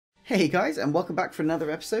Hey guys, and welcome back for another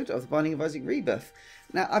episode of the Binding of Isaac Rebirth.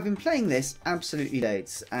 Now, I've been playing this absolutely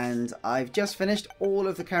loads, and I've just finished all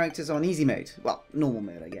of the characters on easy mode. Well, normal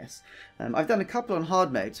mode, I guess. I've done a couple on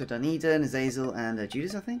hard mode, so I've done Eden, Azazel, and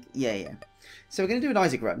Judas, I think? Yeah. So we're going to do an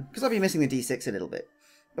Isaac run, because I'll be missing the D6 a little bit.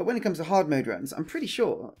 But when it comes to hard mode runs, I'm pretty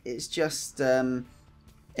sure it's just an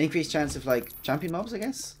increased chance of, like, champion mobs, I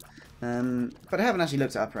guess? But I haven't actually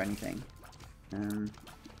looked it up or anything.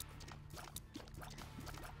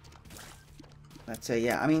 But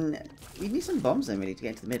yeah, I mean, we need some bombs then really to get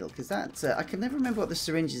into the middle, because that, I can never remember what the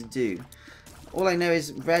syringes do. All I know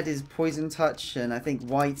is red is poison touch, and I think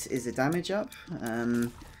white is a damage up.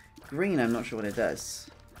 Green, I'm not sure what it does.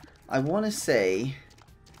 I want to say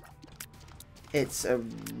it's a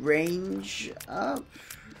range up.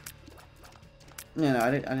 No,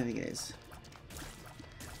 I don't think it is.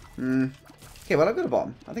 Okay, well, I've got a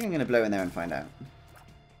bomb. I think I'm going to blow in there and find out.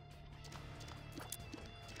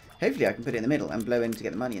 Hopefully I can put it in the middle and blow in to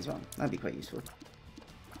get the money as well. That'd be quite useful.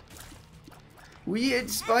 Weird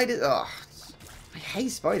spiders! Oh, I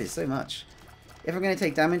hate spiders so much. If I'm going to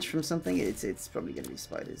take damage from something, it's probably going to be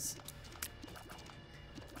spiders.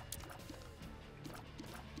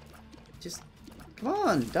 Just, come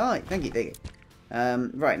on, die. Thank you, there you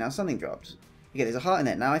go. Right, now something dropped. Okay, there's a heart in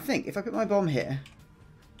it. Now I think if I put my bomb here,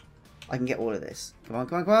 I can get all of this. Come on,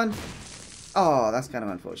 come on, come on! Oh, that's kind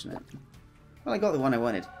of unfortunate. Well, I got the one I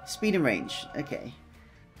wanted. Speed and range. Okay.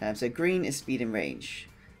 So green is speed and range.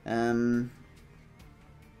 I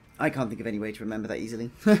can't think of any way to remember that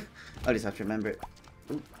easily. I'll just have to remember it.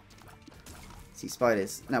 Ooh. See,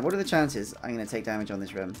 spiders. Now, what are the chances I'm going to take damage on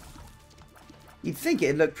this room? You'd think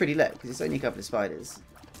it'd look pretty low, because it's only a couple of spiders.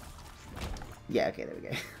 Yeah, okay, there we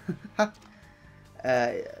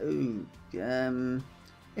go.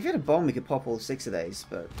 If you had a bomb, we could pop all 6 of those,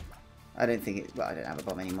 but I don't think it... Well, I don't have a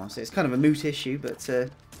bomb anymore, so it's kind of a moot issue, but...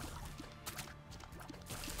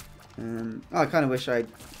 I kind of wish I'd...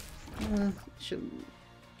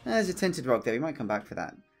 There's a tinted rock there, we might come back for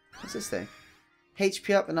that. What's this though?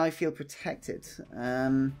 HP up and I feel protected.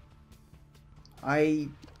 I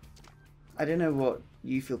don't know what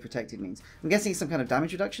you feel protected means. I'm guessing it's some kind of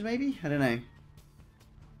damage reduction, maybe? I don't know.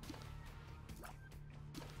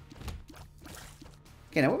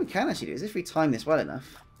 Okay, now what we can actually do is if we time this well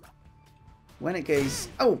enough... When it goes...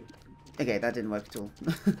 Oh! Okay, that didn't work at all.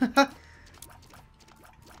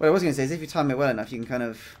 What I was going to say is if you time it well enough, you can kind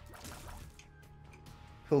of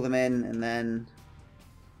pull them in and then...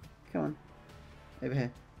 Come on. Over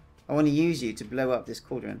here. I want to use you to blow up this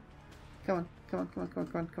cauldron. Come on. Come on, come on, come on,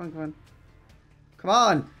 come on, come on, come on. Come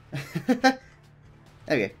on!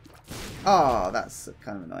 There we go. Oh, that's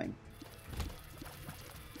kind of annoying.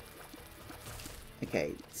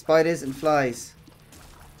 Okay, spiders and flies.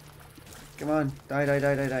 Come on, die, die,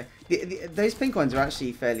 die, die, die. Those pink ones are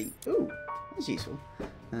actually fairly... Ooh, that's useful.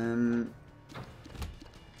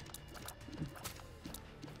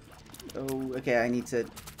 Oh, okay, I need to...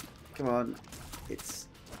 Come on. It's...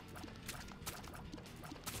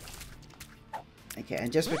 Okay,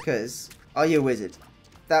 and just because... Are you a wizard?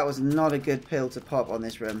 That was not a good pill to pop on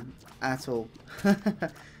this room. At all. Okay,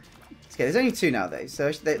 there's only 2 now, though,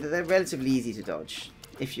 so they're relatively easy to dodge.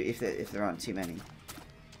 If there aren't too many.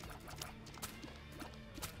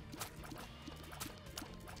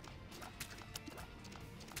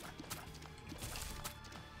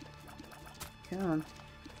 Come on.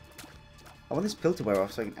 I want this pill to wear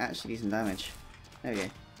off so I can actually do some damage. There we go.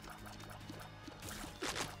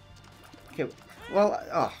 Okay, well,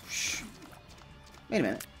 oh, shh. Wait a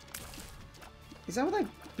minute. Is that what that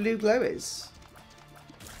blue glow is?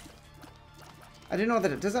 I don't know what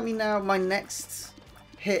that is. Does that mean now my next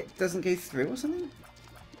hit doesn't go through or something?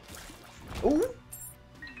 Oh!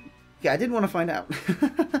 Yeah, I didn't want to find out.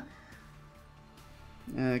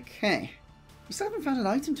 Okay. We still haven't found an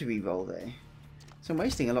item to re-roll though. So I'm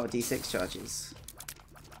wasting a lot of D6 charges.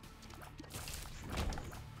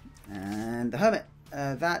 And the Hermit.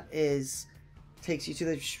 That is... takes you to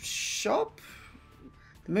the shop?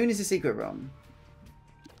 The Moon is the secret realm.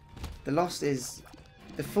 The Lost is...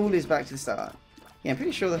 The Fool is back to the start. Yeah, I'm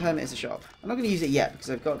pretty sure the Hermit is a shop. I'm not going to use it yet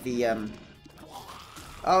because I've got the... Oh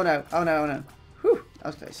no, oh no, oh no. Whew, that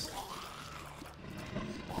was close.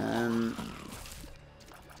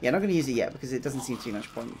 Yeah, I'm not going to use it yet because it doesn't seem too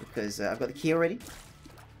much point because I've got the key already.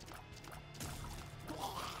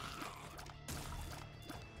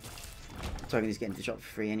 So I can just get into the shop for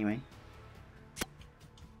free anyway.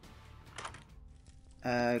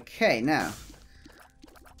 Okay, now.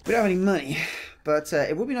 We don't have any money, but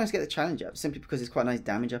it would be nice to get the challenge up simply because it's quite a nice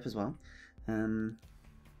damage up as well. But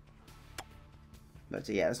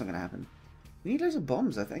yeah, that's not going to happen. We need loads of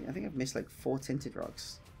bombs, I think. I think I've missed like 4 tinted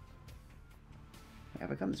rocks.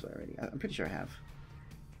 Have I come this way already? I'm pretty sure I have.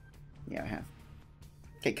 Yeah, I have.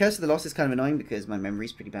 Okay, Curse of the Lost is kind of annoying because my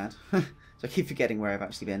memory's pretty bad. So I keep forgetting where I've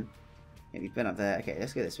actually been. Yeah, we've been up there. Okay,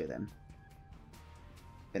 let's go this way then.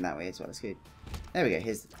 Been that way as well, that's good. There we go,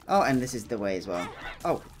 here's... Oh, and this is the way as well.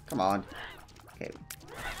 Oh, come on. Okay.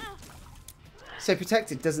 So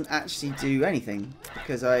Protected doesn't actually do anything,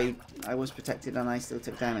 because I was protected and I still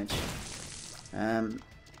took damage.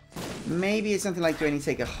 Maybe it's something like, do I need to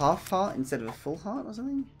take a half heart instead of a full heart or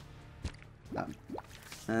something? No.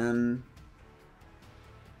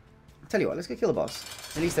 Tell you what, let's go kill the boss.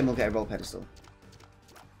 At least then we'll get a roll pedestal.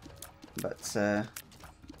 But,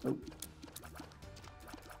 oh.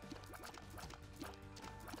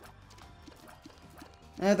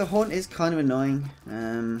 The haunt is kind of annoying.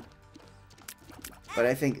 But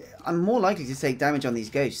I think I'm more likely to take damage on these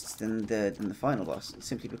ghosts than the final boss,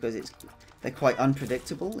 simply because they're quite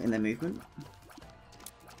unpredictable in their movement.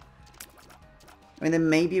 I mean, there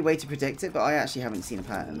may be a way to predict it, but I actually haven't seen a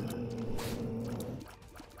pattern.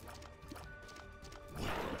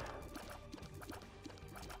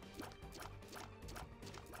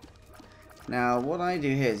 Now, what I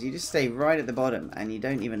do here is you just stay right at the bottom, and you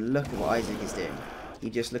don't even look at what Isaac is doing. You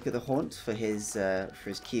just look at the haunt for his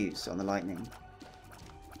cues on the lightning.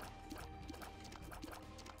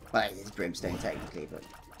 Well, it's brimstone technically, but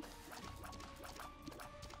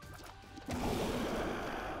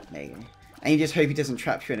there you go. And you just hope he doesn't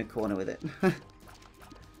trap you in a corner with it.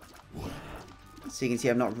 So you can see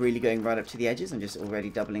I'm not really going right up to the edges. I'm just already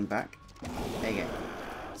doubling back. There you go.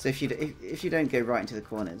 So if you don't go right into the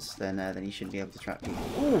corners, then you shouldn't be able to trap you.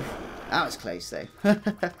 Ooh, that was close though.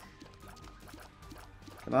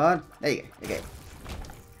 Come on, there you go. Okay.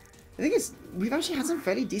 The thing is, we've actually had some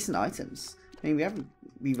fairly decent items. I mean, we haven't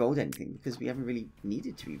re-rolled anything because we haven't really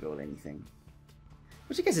needed to re-roll anything.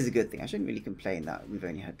 Which I guess is a good thing. I shouldn't really complain that we've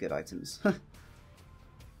only had good items.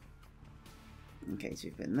 Okay, so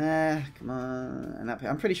we've been there. Come on. And up here.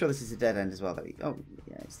 I'm pretty sure this is a dead end as well. Oh,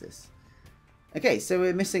 yeah, it's this. Okay, so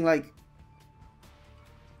we're missing like...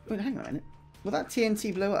 Wait, hang on a minute. Will that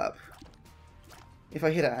TNT blow up? If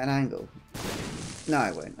I hit it at an angle? No,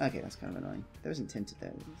 I won't. Okay, that's kind of annoying. There isn't tinted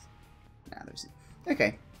there. Nah, there isn't.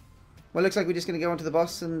 Okay. Well, it looks like we're just going to go on to the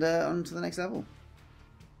boss and on to the next level.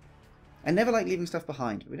 I never like leaving stuff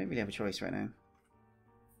behind, but we don't really have a choice right now.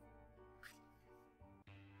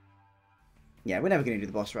 Yeah, we're never going to do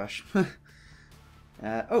the boss rush.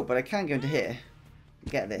 Oh, but I can go into here,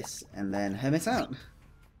 get this, and then hermit out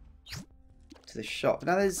to the shop.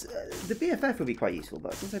 Now, there's the BFF would be quite useful,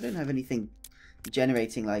 but since I don't have anything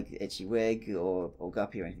generating like Itchy Wig or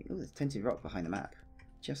Guppy or anything... Oh, there's tinted rock behind the map.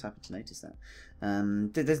 Just happened to notice that.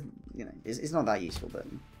 There's, you know, it's not that useful, but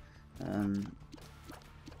come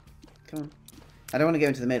on. I don't want to go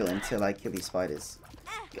into the middle until I kill these spiders,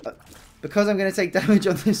 because I'm going to take damage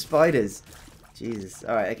on those spiders. Jesus.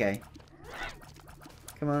 All right. Okay.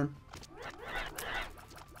 Come on.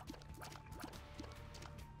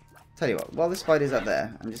 Tell you what. While the spider's up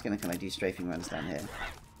there, I'm just going to kind of do strafing runs down here.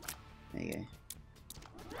 There you go.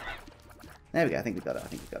 There we go. I think we got it. I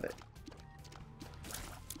think we got it.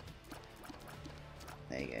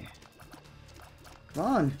 There you go. Come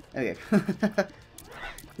on. There we go.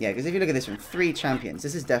 Yeah, because if you look at this one, 3 champions.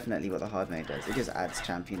 This is definitely what the hard mode does. It just adds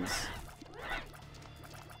champions.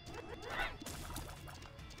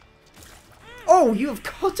 Oh, you have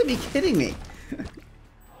got to be kidding me.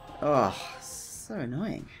 Oh, so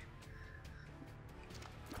annoying.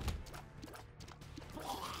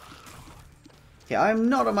 Okay, I'm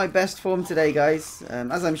not on my best form today, guys.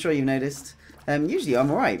 As I'm sure you've noticed. Usually I'm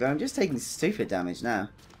alright, but I'm just taking stupid damage now.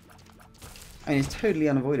 I mean, it's totally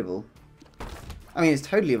unavoidable. I mean, it's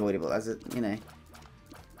totally avoidable, as it, you know.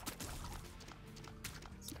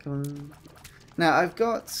 Come on. Now, I've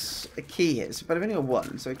got a key here, but I've only got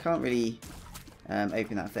 1, so I can't really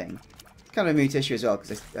open that thing. It's kind of a moot issue as well,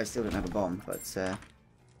 because I still don't have a bomb, but...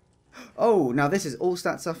 Oh, now this is all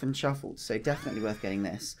stats off and shuffled, so definitely worth getting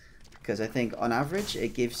this. Because I think, on average,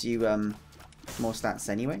 it gives you more stats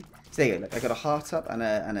anyway. So there you go, look, I got a heart up and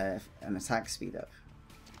an attack speed up.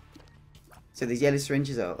 So these yellow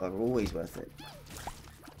syringes are always worth it.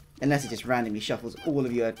 Unless it just randomly shuffles all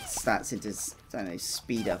of your stats into, I don't know,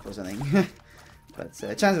 speed up or something. But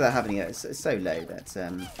chance of that happening is so low that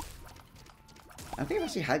I think I've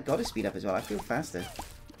actually got a speed up as well. I feel faster.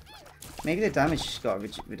 Maybe the damage got a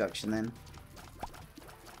reduction then.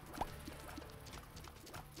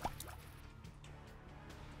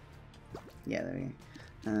 Yeah, there we go.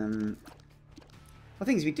 Well, the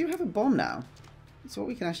thing is, we do have a bomb now. So what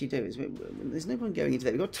we can actually do is, there's no point going into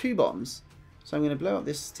there. We've got 2 bombs. So I'm going to blow up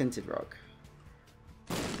this tinted rock.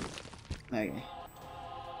 There we go.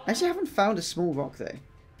 Actually, I haven't found a small rock though.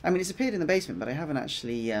 I mean, it's appeared in the basement, but I haven't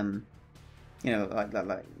actually, you know,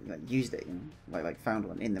 like used it. You know, like found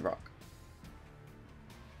one in the rock.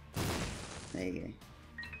 There you go.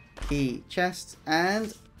 Key, chest,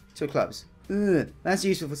 and 2 clubs. Ugh, that's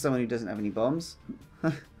useful for someone who doesn't have any bombs.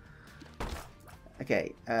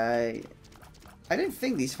 Okay, I don't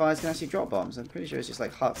think these fires can actually drop bombs. I'm pretty sure it's just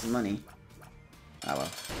like hearts and money. Oh well.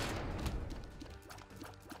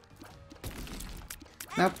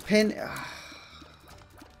 Now pin...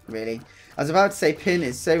 really? I was about to say pin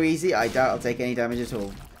is so easy, I doubt I'll take any damage at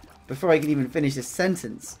all. Before I can even finish this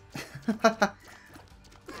sentence.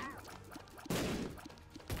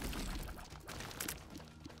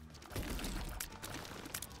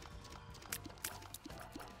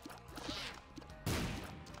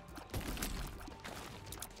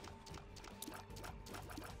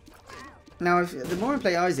 Now, the more I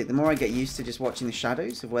play Isaac, the more I get used to just watching the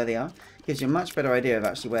shadows of where they are. Gives you a much better idea of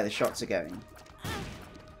actually where the shots are going.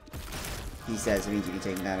 He says, immediately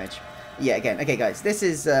taking damage. Yeah, again. Okay, guys, this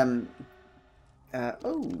is... oh.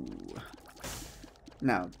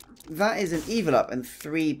 Now, that is an evil up and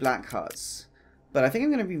 3 black hearts. But I think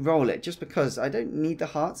I'm going to re-roll it just because I don't need the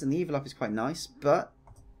hearts and the evil up is quite nice, but...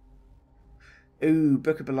 Ooh,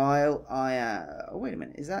 Book of Belial. Oh, wait a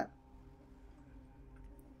minute.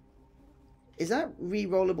 Is that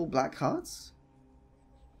re-rollable black hearts?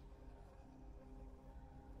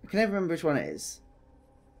 I can never remember which one it is.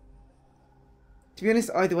 To be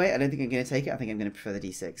honest, either way, I don't think I'm going to take it. I think I'm going to prefer the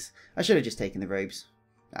D6. I should have just taken the robes.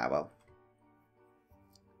 Ah, well.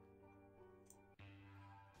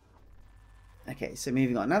 Okay, so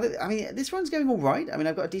moving on. Now, I mean, this one's going all right. I mean,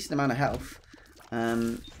 I've got a decent amount of health.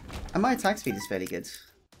 And my attack speed is fairly good.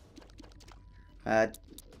 But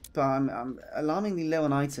I'm alarmingly low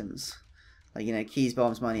on items. Like, you know, keys,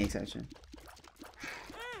 bombs, money, etc.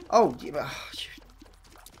 Oh,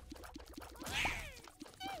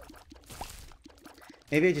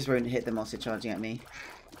 maybe I just won't hit them whilst they're charging at me.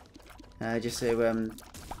 Just so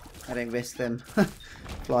I don't risk them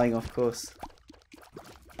flying off course.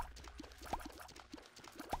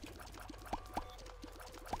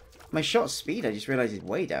 My shot speed, I just realised, is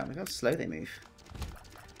way down. Look how slow they move.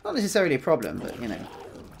 Not necessarily a problem, but, you know.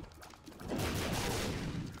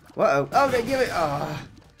 Whoa! Oh, they give it! Oh.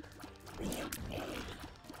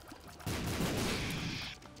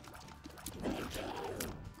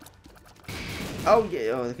 Oh,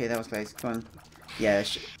 yeah. Oh, okay, that was close. Come on. Yeah.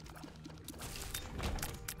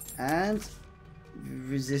 And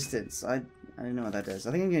resistance. I don't know what that does.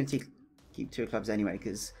 I think I'm going to keep 2 clubs anyway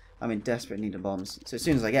because I'm in desperate need of bombs. So as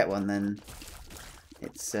soon as I get one, then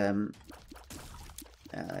it's it'll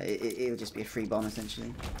just be a free bomb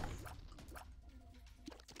essentially.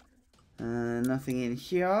 Nothing in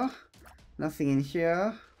here. Nothing in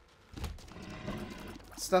here.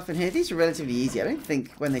 Stuff in here. These are relatively easy. I don't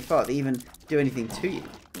think when they fart they even do anything to you.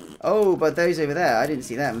 Oh, but those over there, I didn't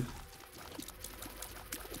see them.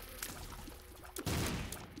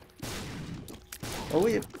 Oh,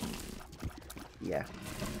 yeah.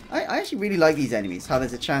 I actually really like these enemies. How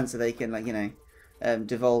there's a chance that they can, like, you know,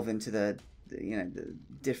 devolve into the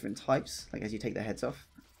different types, like as you take their heads off.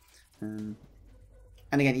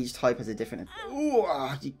 And again, each type has a different... Ooh,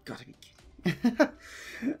 you gotta be kidding.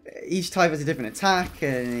 Each type has a different attack,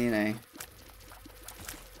 and, you know...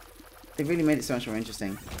 They really made it so much more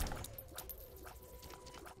interesting.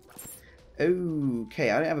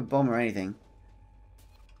 Okay, I don't have a bomb or anything.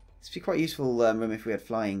 This would be quite useful room if we had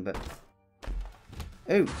flying, but...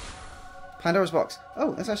 Oh! Pandora's box.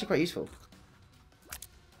 Oh, that's actually quite useful.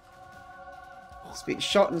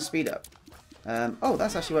 Shot and speed up. Oh,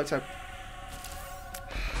 that's actually worked out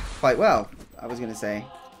quite well, I was going to say.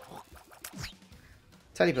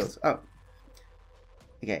 Telepills. Oh.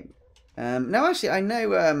 Okay. Now, actually, I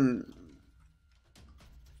know...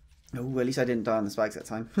 Oh, at least I didn't die on the spikes that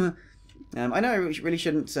time. I know I really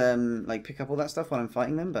shouldn't like pick up all that stuff while I'm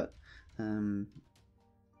fighting them, but...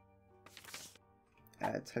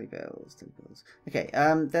 Telepills. Okay,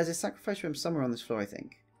 there's a sacrifice room somewhere on this floor, I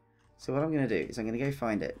think. So what I'm going to do is I'm going to go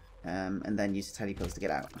find it, and then use the telepills to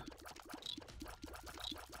get out.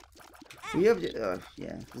 Yeah,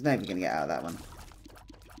 there's nobody going to get out of that one.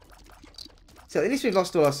 So at least we've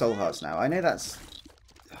lost all our soul hearts now. I know that's...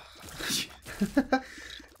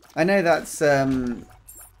 I know that's kind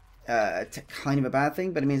of a bad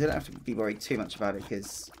thing, but it means I don't have to be worried too much about it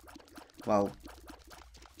because, well,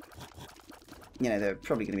 you know, there are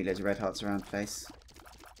probably going to be loads of red hearts around the place.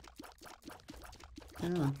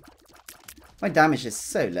 Oh. My damage is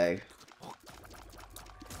so low.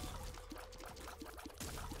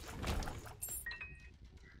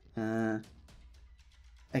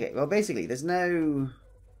 Okay, well, basically, there's no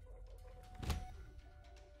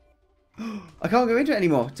I can't go into it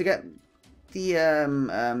anymore to get the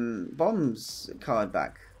bombs card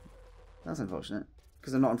back. That's unfortunate,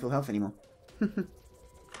 because I'm not on full health anymore.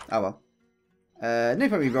 Oh well. No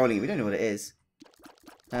point re-rolling it, we don't know what it is.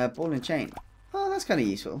 Ball and chain. Oh, that's kind of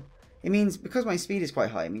useful. It means, because my speed is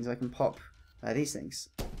quite high, it means I can pop these things.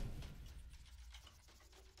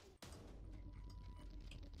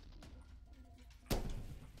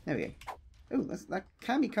 There we go. Oh, that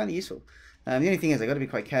can be kind of useful. The only thing is I've got to be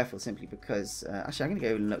quite careful simply because... actually, I'm going to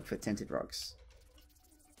go and look for tinted rocks.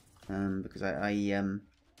 Because actually,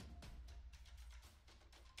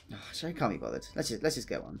 I can't be bothered. Let's just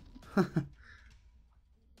get one.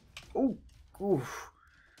 Oh, oof.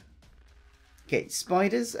 Okay,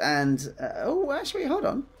 spiders and... oh, actually, hold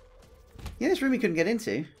on. Yeah, this room we couldn't get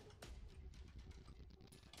into.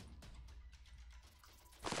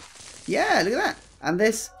 Yeah, look at that. And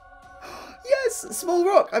this... yes, small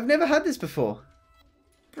rock. I've never had this before.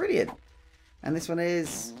 Brilliant. And this one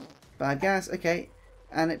is bad gas. Okay.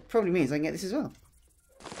 And it probably means I can get this as well.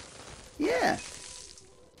 Yeah.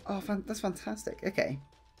 Oh, that's fantastic. Okay.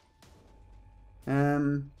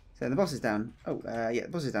 So the boss is down. Oh, yeah, the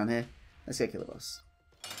boss is down here. Let's go kill the boss.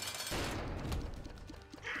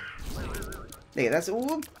 There you go, that's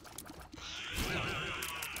all.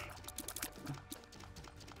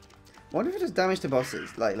 I wonder if it does damage to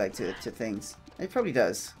bosses, like to things. It probably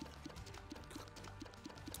does.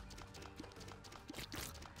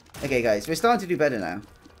 Okay, guys, we're starting to do better now.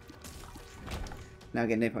 Now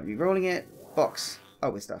again, no point re-rolling it. Box.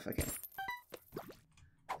 Oh, with stuff. Okay.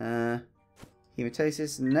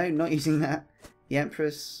 Hematosis. No, not using that. The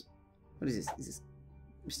Empress. What is this? Is this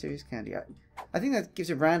mysterious candy? I think that gives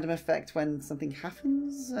a random effect when something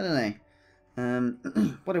happens. I don't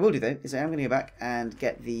know. What I will do though is I am going to go back and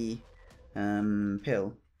get the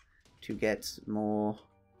pill to get more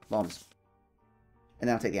bombs, and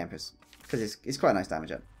then I'll take the Empress because it's quite a nice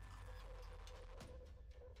damage up.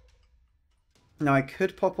 Now I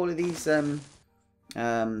could pop all of these things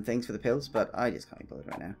for the pills, but I just can't be bothered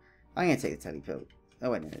right now. I'm going to take the tele pill.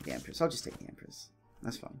 Oh wait, no, the Empress. I'll just take the Empress.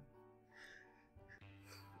 That's fine.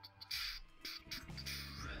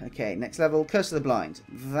 Okay, next level, Curse of the Blind.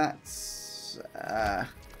 That's...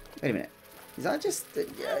 wait a minute. Is that just...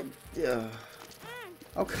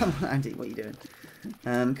 oh, come on, Andy, what are you doing?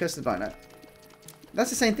 Curse of the Blind. That's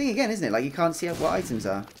the same thing again, isn't it? Like, you can't see what items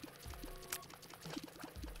are.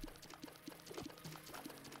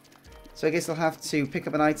 So I guess I'll have to pick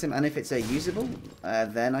up an item, and if it's usable,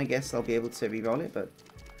 then I guess I'll be able to re-roll it, but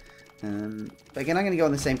again, I'm going to go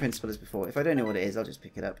on the same principle as before. If I don't know what it is, I'll just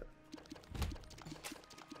pick it up.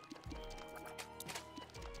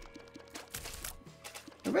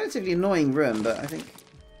 A relatively annoying room, but I think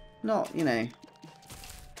not, you know,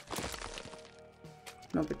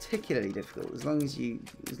 not particularly difficult as long as you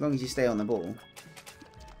stay on the ball.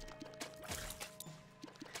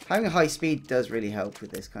 Having a high speed does really help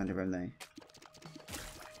with this kind of room, though.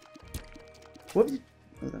 Whoops!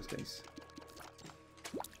 Oh, that's close.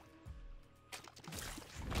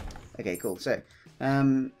 Okay, cool. So,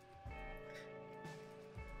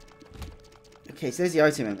 okay, so there's the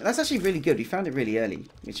item. That's actually really good. We found it really early,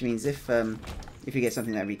 which means if we get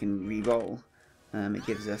something that we can re-roll, it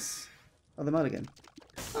gives us... oh, the mulligan.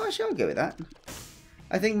 Oh, actually, I'll go with that.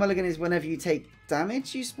 I think mulligan is whenever you take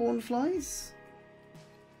damage, you spawn flies?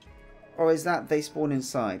 Or is that they spawn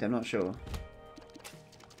inside? I'm not sure.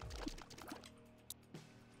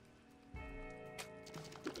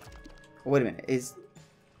 Oh, wait a minute. Wait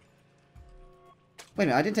a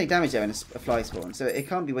minute, I didn't take damage there when a fly spawned, so it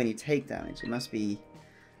can't be when you take damage. It must be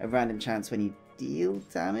a random chance when you deal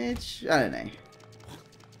damage? I don't know.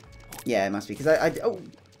 Yeah, it must be, because I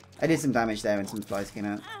did some damage there and some flies came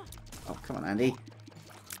out. Oh, come on, Andy.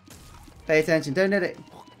 Pay attention. Don't let it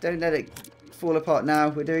fall apart now.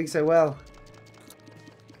 We're doing so well.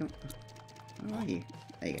 Come on. Where are you?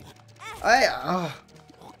 There you go.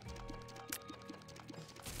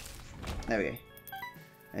 There we go.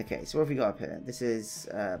 Okay, so what have we got up here? This is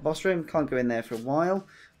boss room. Can't go in there for a while.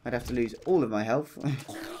 I'd have to lose all of my health.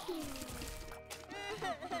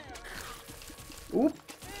 Oop.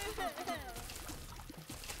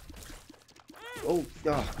 Oh,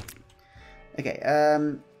 oh. Okay,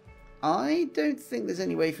 I don't think there's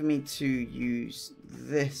any way for me to use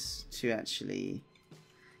this to actually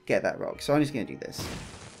get that rock. So I'm just going to do this.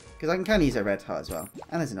 Because I can kind of use a red heart as well.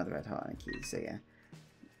 And there's another red heart on a key, so yeah.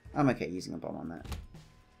 I'm okay using a bomb on that.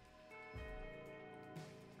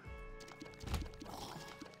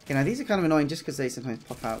 Okay, now these are kind of annoying just because they sometimes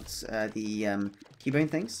pop out the keybone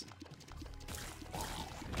things.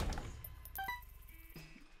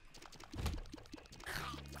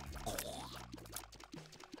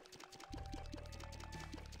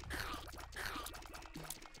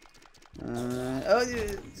 Oh,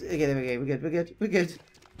 okay, there we go. We're good. We're good.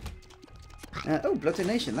 Oh, blood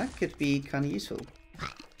donation. That could be kind of useful.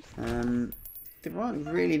 There aren't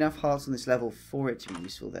really enough hearts on this level for it to be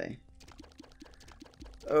useful, though.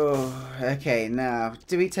 Oh, okay. Now,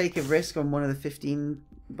 do we take a risk on one of the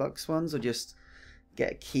 $15 ones, or just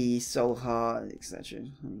get a key, soul heart, etc.?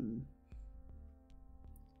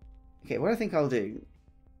 Okay, what I think I'll do...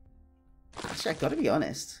 Actually, I've got to be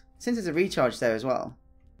honest. Since there's a recharge there as well.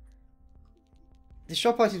 The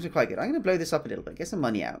shop items are quite good. I'm going to blow this up a little bit. Get some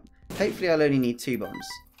money out. Hopefully I'll only need 2 bombs.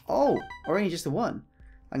 Oh, or only just the 1.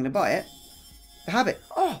 I'm going to buy it. The habit.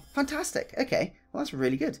 Oh, fantastic. Okay, well that's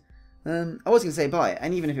really good. I was going to say buy it.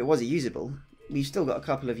 And even if it was a usable, we've still got a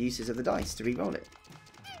couple of uses of the dice to re-roll it.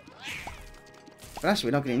 But actually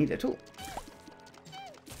we're not going to need it at all.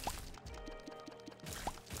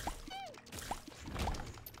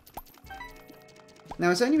 Now,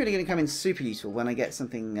 it's only really going to come in super useful when I get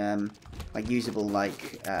something like usable,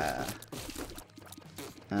 like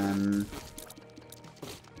what do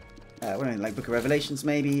I mean, like Book of Revelations,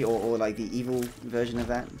 maybe, or like the evil version of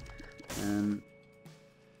that.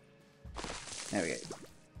 There we go.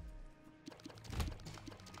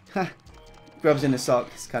 Ha! Grubs in a sock.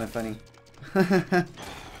 It's kind of funny.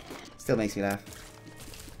 Still makes me laugh.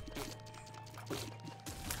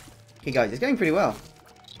 Okay, guys, it's going pretty well.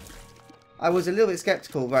 I was a little bit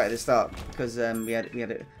skeptical right at the start because we had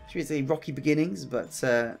a, should we say, rocky beginnings, but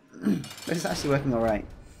it's actually working all right.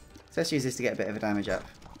 So let's use this to get a bit of a damage up.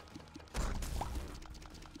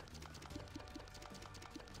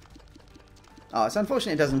 Oh, it's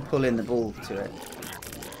unfortunate it doesn't pull in the ball to it,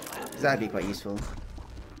 because that'd be quite useful.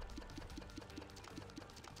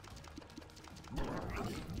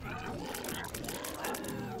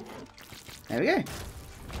 There we go.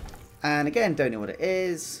 And again, don't know what it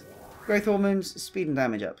is. Growth hormones, speed and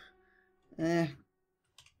damage up. Yeah,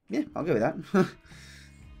 I'll go with that.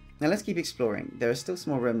 Now let's keep exploring. There are still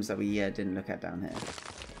some more rooms that we didn't look at down here.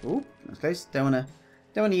 Ooh, that's close. Don't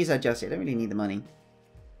wanna use that just yet. Don't really need the money.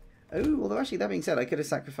 Oh, although actually, that being said, I could have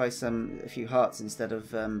sacrificed a few hearts instead of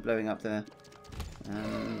blowing up the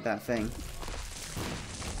that thing.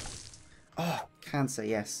 Oh, cancer,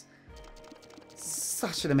 yes.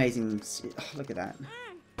 Such an amazing... Oh, look at that.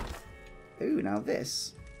 Ooh, now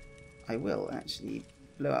this... I will actually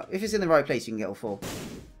blow up. If it's in the right place, you can get all 4.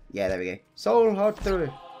 Yeah, there we go. Soul heart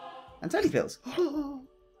through. And teddy pills.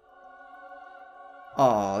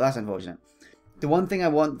 Oh, that's unfortunate. The one thing I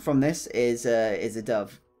want from this is a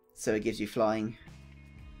dove. So it gives you flying.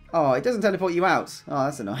 Oh, it doesn't teleport you out. Oh,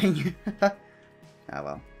 that's annoying. Ah,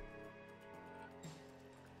 well.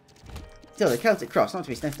 Still, the Celtic cross, not to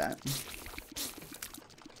be sniffed at.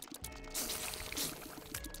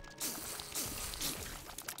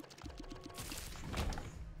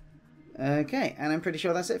 Okay, and I'm pretty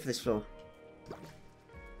sure that's it for this floor.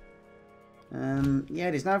 Yeah,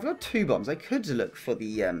 it is. Now I've got 2 bombs. I could look for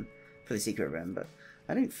the secret room, but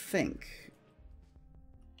I don't think.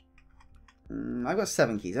 I've got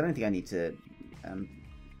 7 keys. I don't think I need to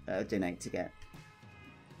donate to get.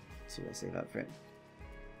 So I'll save up for it.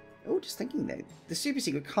 Oh, just thinking though, the super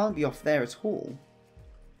secret can't be off there at all.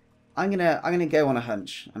 I'm gonna go on a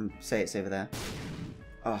hunch and say it's over there.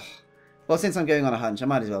 Oh. Well, since I'm going on a hunch, I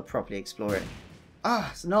might as well properly explore it.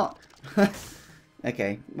 Ah, it's not.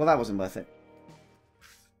 Okay, well that wasn't worth it.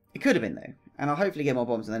 It could have been though, and I'll hopefully get more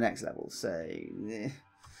bombs in the next level. So, you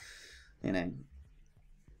know,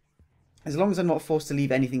 as long as I'm not forced to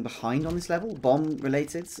leave anything behind on this level, bomb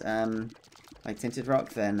related, like tinted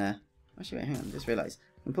rock, then actually wait, hang on, I just realised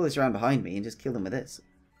I can pull this around behind me and just kill them with this.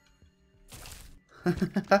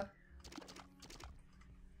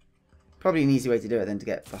 Probably an easy way to do it than to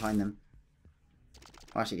get behind them.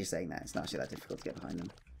 I'm actually just saying that. It's not actually that difficult to get behind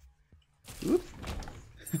them. Whoop.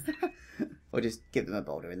 Or just give them a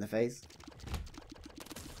boulder in the face.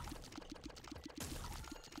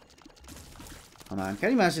 Oh man, can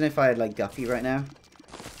you imagine if I had like Guppy right now?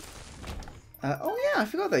 Oh yeah, I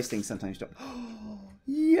forgot those things sometimes drop.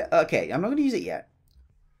 Yeah, okay, I'm not going to use it yet.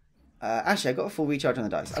 Actually, I got a full recharge on the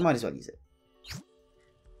dice. I might as well use it.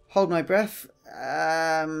 Hold my breath.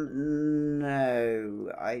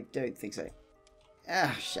 No, I don't think so.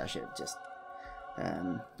 Ah, I should have just,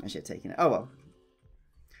 I should have taken it. Oh well.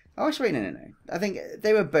 Oh, actually, no. I think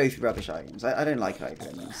they were both rubbish items. I don't like either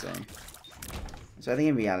of them, so I think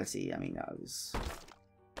in reality, I mean, I was...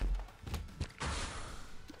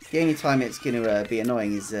 The only time it's going to be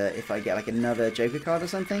annoying is if I get like another Joker card or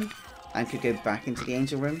something, and could go back into the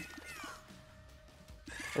Angel Room.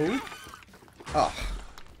 Oh. Oh.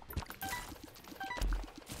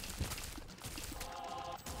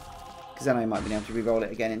 Because then I might be able to re-roll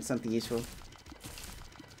it again into something useful.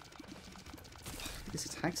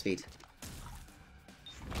 attack speed.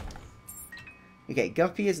 Okay,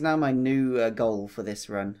 Guppy is now my new goal for this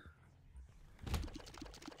run.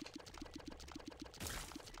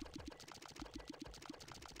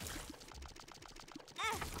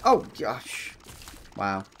 Oh, gosh.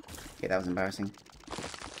 Wow. Okay, that was embarrassing.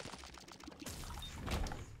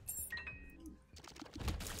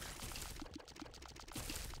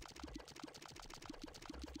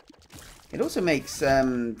 It also makes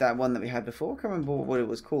that one that we had before, I can't remember what it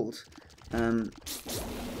was called. The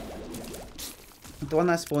one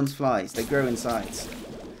that spawns flies, they grow in size.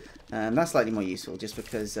 That's slightly more useful just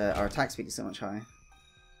because our attack speed is so much higher.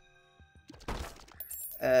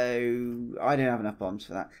 I don't have enough bombs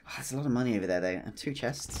for that. Oh, there's a lot of money over there though, and 2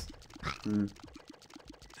 chests.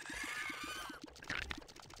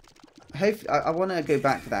 I want to go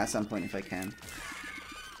back for that at some point if I can.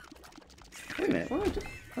 Wait a minute, what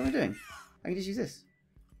am I doing? I can just use this.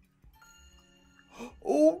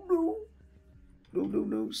 Oh no! No, no,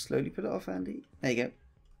 no. Slowly put it off, Andy. There you go.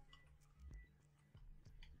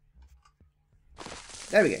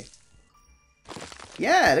 There we go.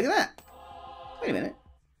 Yeah, look at that. Wait a minute.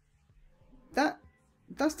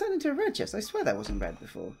 That's turned into a red chest. I swear that wasn't red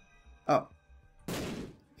before. Oh.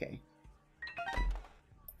 Okay.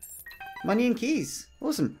 Money and keys.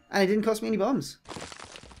 Awesome. And it didn't cost me any bombs.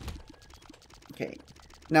 Okay.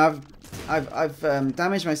 Now I've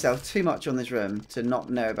damaged myself too much on this room to not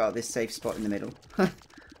know about this safe spot in the middle.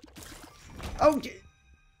 Oh!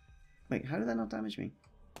 Wait, how did that not damage me?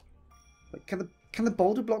 Wait, can the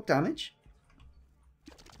boulder block damage?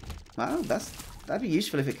 Wow, that'd be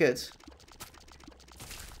useful if it could.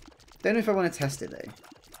 Don't know if I want to test it though.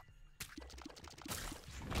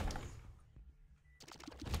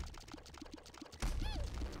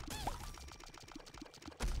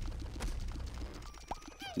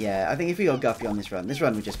 Yeah, I think if we got Guppy on this run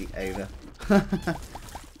would just be over.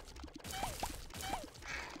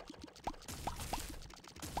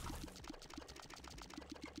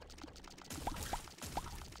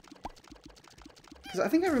 Because I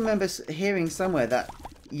think I remember hearing somewhere that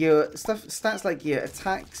your stats like your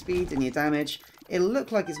attack speed and your damage, it'll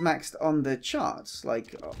look like it's maxed on the charts,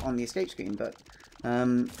 like on the escape screen, but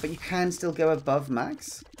you can still go above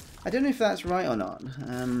max. I don't know if that's right or not.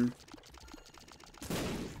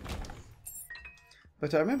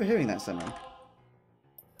 But I remember hearing that somewhere.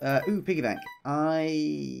 Ooh, piggy bank.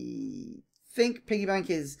 I think piggy bank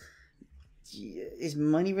is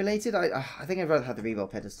money related. I think I'd rather have the reroll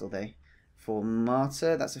pedestal though. For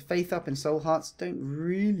Martyr, that's a faith up and soul hearts. Don't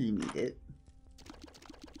really need it.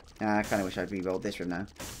 I kind of wish I'd rerolled this room now.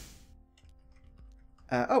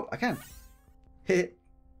 Oh, I can.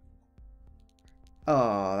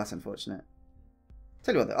 Oh, that's unfortunate.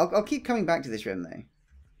 Tell you what, though, I'll keep coming back to this room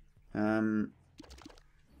though.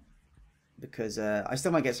 Because I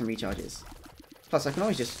still might get some recharges. Plus, I can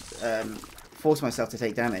always just force myself to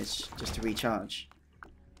take damage just to recharge.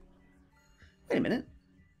 Wait a minute.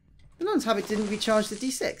 The Nun's Habit didn't recharge the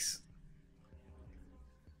D6.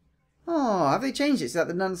 Oh, have they changed it so that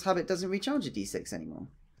the Nun's Habit doesn't recharge a D6 anymore?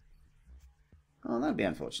 Oh, that'd be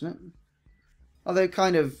unfortunate. Although, I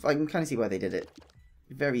can kind of see why they did it.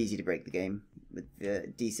 Very easy to break the game with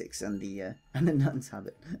the D6 and the Nun's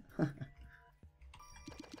Habit.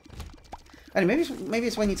 I don't know, maybe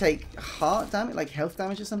it's when you take heart damage, like health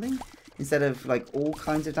damage or something, instead of like all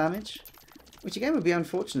kinds of damage, which again would be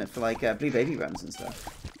unfortunate for like blue baby runs and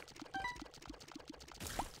stuff.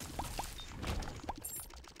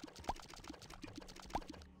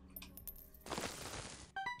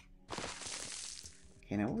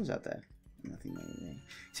 Okay, now what was out there? Nothing there.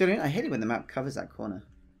 See what I mean? I hate it when the map covers that corner.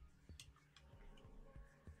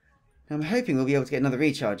 Now I'm hoping we'll be able to get another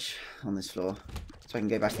recharge on this floor, so I can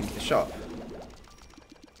go back into the shop.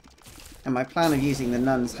 And my plan of using the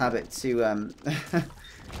Nun's Habit to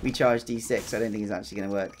recharge D6 I don't think is actually going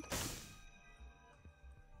to work.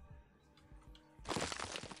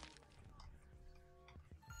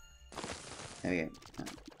 There we go.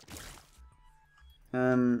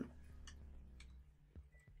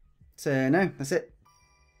 So no, that's it.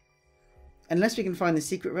 Unless we can find the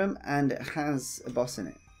secret room and it has a boss in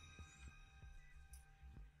it.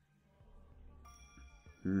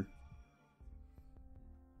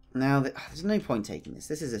 Now, there's no point taking this.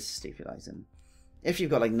 This is a stupid item. If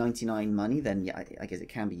you've got like 99 money, then yeah, I guess it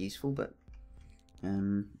can be useful, but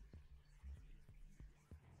I'm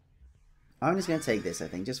just going to take this, I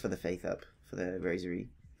think, just for the faith up, for the rosary,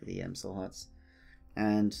 for the soul hearts.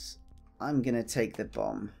 And I'm going to take the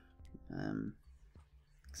bomb.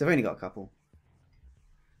 Because I've only got a couple.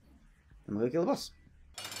 And we'll go kill the boss.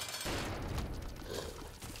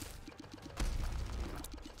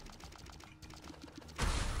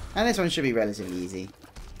 And this one should be relatively easy.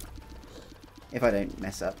 If I don't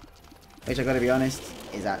mess up. Which I've got to be honest,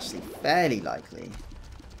 is actually fairly likely.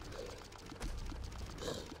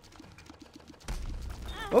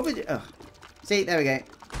 What would you... Oh. See, there we go.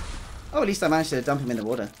 Oh, at least I managed to dump him in the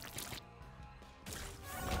water.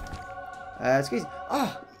 Excuse me.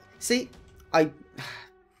 Oh, see, I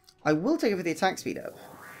will take it for the attack speed up.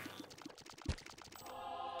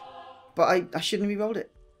 But I shouldn't have re-rolled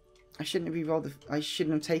it. I shouldn't have re-rolled the... I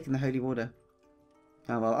shouldn't have taken the holy water.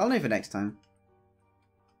 Oh well, I'll know for next time.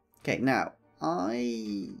 Okay, now,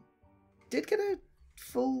 I did get a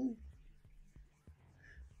full...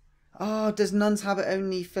 Oh, does Nun's Habit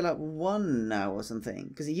only fill up 1 now or something?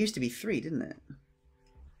 Because it used to be 3, didn't it?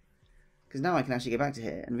 Because now I can actually go back to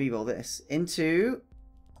here and re-roll this into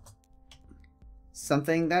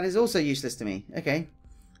something that is also useless to me. Okay.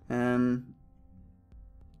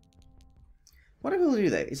 What I will do,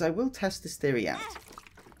 though, is I will test this theory out.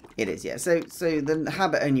 It is, yeah. So the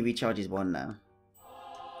habit only recharges 1 now.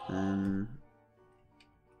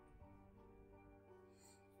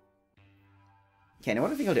 Okay, now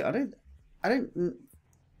what I think I'll do, I don't,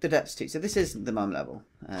 the depths 2, so this is the mum level,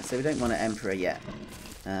 so we don't want an emperor yet,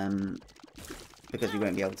 because we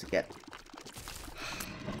won't be able to get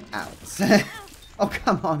out. Oh,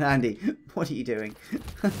 come on, Andy, what are you doing?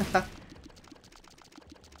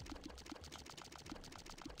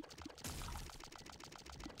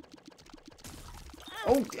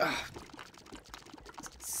 Oh,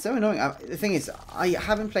 so annoying. The thing is, I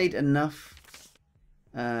haven't played enough.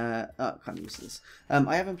 Oh, can't use this.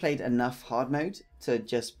 I haven't played enough hard mode to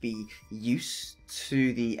just be used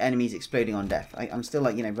to the enemies exploding on death. I'm still,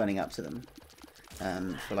 like, you know, running up to them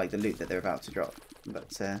for like the loot that they're about to drop.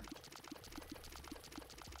 But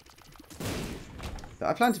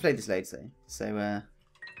I plan to play this loads though, so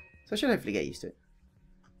I should hopefully get used to it.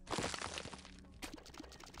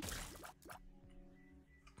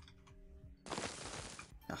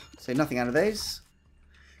 Oh, so nothing out of those,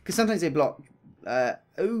 because sometimes they block.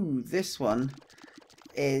 Oh, this one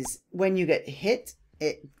is when you get hit,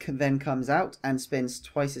 it then comes out and spins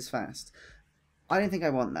twice as fast. I don't think I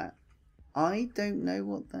want that. I don't know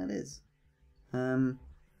what that is. Let's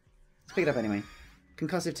pick it up anyway.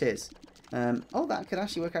 Concussive Tears. Oh, that could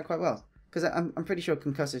actually work out quite well, because I'm pretty sure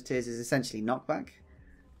Concussive Tears is essentially knockback.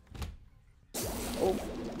 Oh.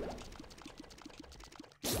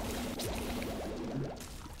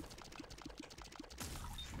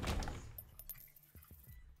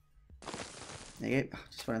 There you go.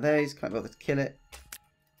 Just one of those. Can't bother to kill it.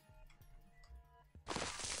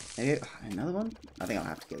 There you go. Another one? I think I'll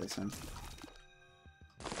have to kill this one.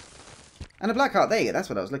 And a black heart. There you go. That's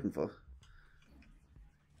what I was looking for.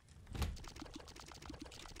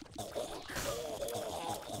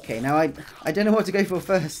 Okay, now I don't know what to go for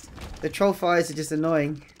first. The troll fires are just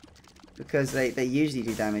annoying, because they usually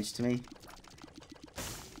do damage to me.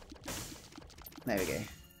 There we go.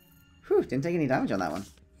 Whew, didn't take any damage on that one.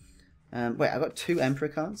 Wait, I got 2 Emperor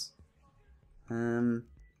cards.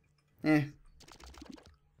 Yeah.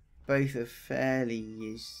 Both are fairly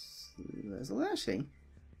useless. Well, actually,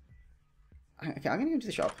 okay, I'm going to go to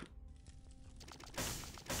the shop.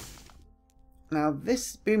 Now,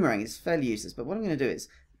 this boomerang is fairly useless, but what I'm going to do is,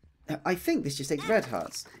 I think this just takes red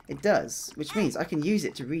hearts. It does, which means I can use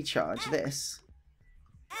it to recharge this.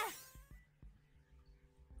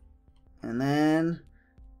 And then...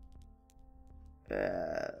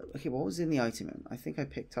 okay, what was in the item room? I think I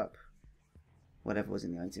picked up whatever was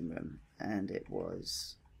in the item room, and it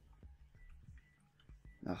was...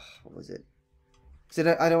 Oh, what was it?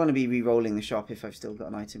 So I don't want to be re-rolling the shop if I've still got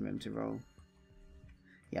an item room to roll.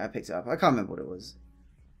 Yeah, I picked it up. I can't remember what it was.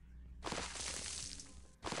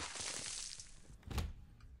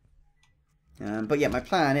 But yeah, my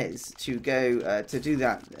plan is to go to do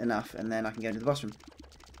that enough, and then I can go into the boss room.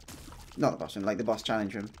 Not the boss room, like the boss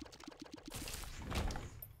challenge room.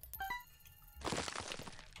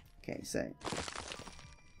 Okay, so...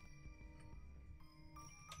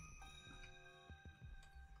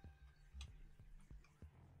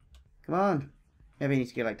 Come on! Maybe I need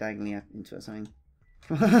to go like diagonally up into it or something.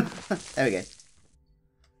 There we go.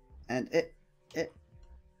 And it...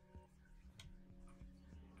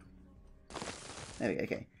 There we go,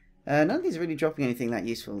 okay. None of these are really dropping anything that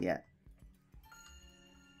useful yet.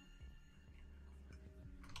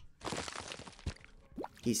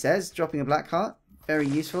 He says, dropping a black heart. Very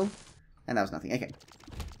useful. And that was nothing. Okay.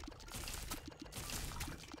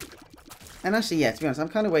 And actually, yeah, to be honest, I'm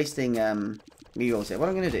kind of wasting rerolls here. What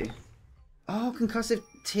I'm going to do... Oh, Concussive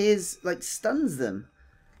Tears, like, stuns them.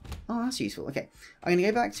 Oh, that's useful. Okay. I'm going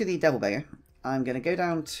to go back to the Devil Beggar. I'm going to go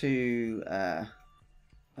down to...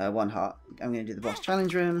 1 heart. I'm going to do the boss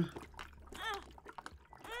challenge room.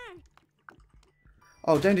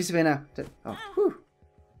 Oh, don't disappear now. Oh, whew.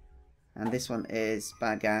 And this one is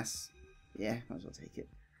bad gas. Yeah, might as well take it.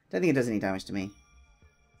 Don't think it does any damage to me.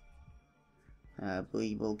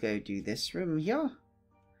 We will go do this room here.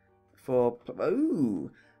 Oh,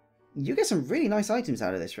 you get some really nice items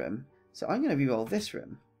out of this room. So I'm going to reroll this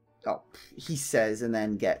room. Oh, he says and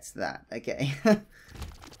then gets that. Okay.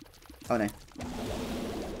 Oh no.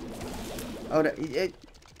 Oh no.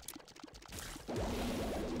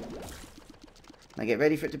 I get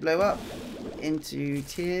ready for it to blow up into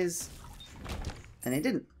tears. And it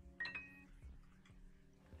didn't.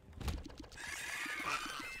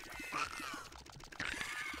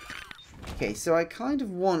 Okay, so I kind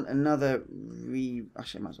of want another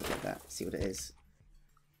Actually, I might as well get that. See what it is.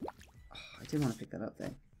 Oh, I didn't want to pick that up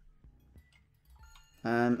though.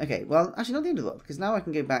 Okay, well, actually not the end of the world, because now I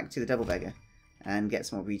can go back to the Double Beggar and get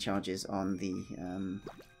some more recharges on the...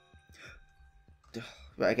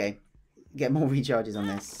 Right, okay. Get more recharges on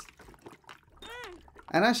this.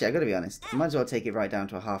 And actually, I gotta be honest, I might as well take it right down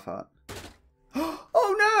to a half heart.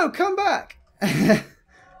 Oh no! Come back!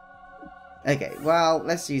 Okay, well,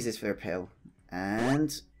 let's use this for a pill.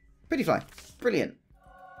 And... Pretty Fly. Brilliant.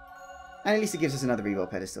 And at least it gives us another reroll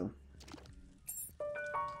pedestal.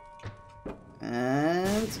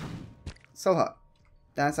 And... Soul Heart.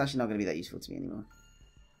 That's actually not going to be that useful to me anymore.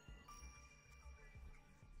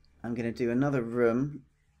 I'm going to do another room.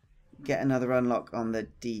 Get another unlock on the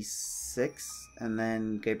D6. And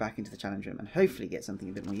then go back into the challenge room. And hopefully get something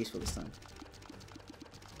a bit more useful this time.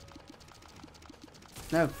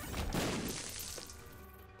 No.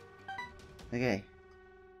 Okay.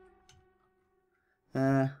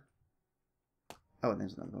 Oh,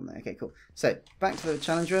 there's another one there. Okay, cool. So, back to the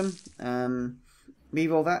challenge room.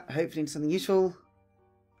 Reroll that, hopefully into something useful.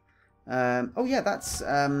 Oh yeah, that's...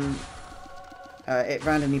 it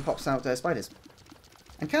randomly pops out spiders.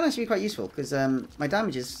 And can actually be quite useful, because my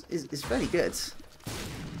damage is fairly good.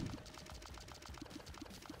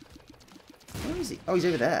 Where is he? Oh, he's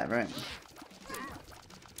over there, right.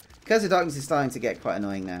 Curse of Darkness is starting to get quite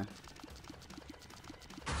annoying now.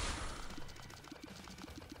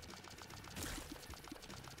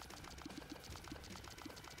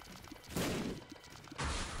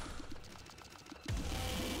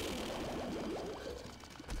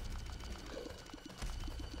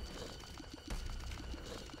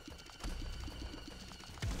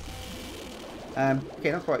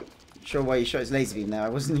 Okay, not quite sure why he shot his laser beam now. I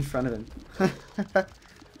wasn't in front of him.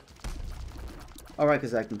 Alright,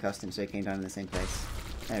 because I concussed him, so he came down in the same place.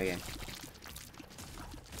 There we go.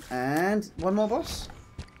 And one more boss?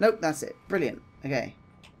 Nope, that's it. Brilliant. Okay.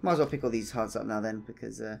 Might as well pick all these hearts up now then,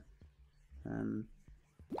 because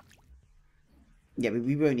yeah,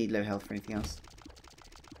 we won't need low health for anything else.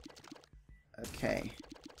 Okay.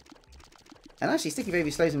 And actually, Sticky Baby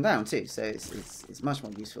slows him down too, so it's much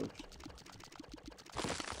more useful.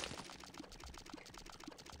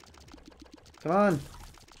 Come on!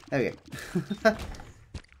 There we go.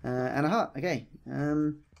 And a heart. Okay.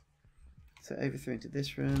 So overthrow into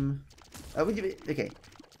this room. Oh, okay.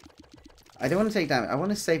 I don't want to take damage. I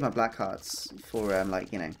want to save my black hearts for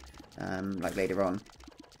like, you know, like later on.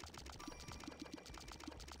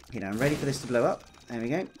 Okay, now I'm ready for this to blow up. There we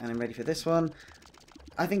go. And I'm ready for this one.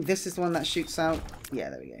 I think this is the one that shoots out.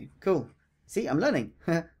 Yeah, there we go. Cool. See, I'm learning.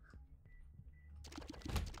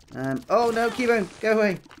 Oh no, Keybone, go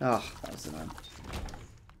away. Oh, that was annoying.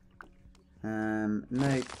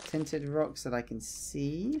 No tinted rocks that I can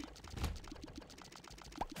see.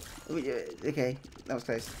 Okay, that was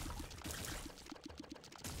close.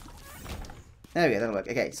 There we go, that'll work.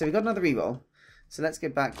 Okay, so we got another reroll. So let's go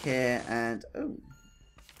back here and... Oh!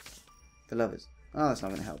 The lovers. Oh, that's not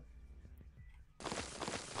going to help.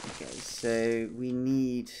 Okay, so we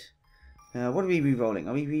need... what are we re-rolling?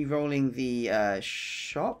 Are we re-rolling the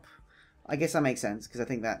shop? I guess that makes sense, because I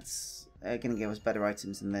think that's going to give us better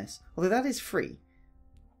items than this. Although that is free.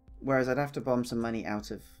 Whereas I'd have to bomb some money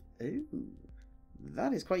out of... Ooh,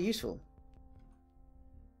 that is quite useful.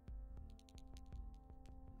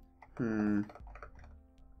 Tell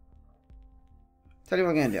you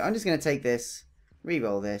what I'm going to do. I'm just going to take this,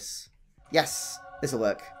 re-roll this. Yes! This will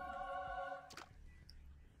work.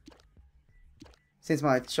 Since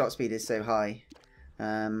my shot speed is so high,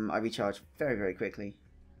 I recharge very, very quickly.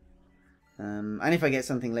 And if I get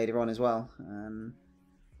something later on as well,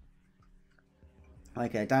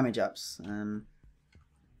 like damage ups,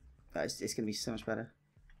 it's going to be so much better.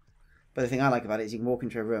 But the thing I like about it is you can walk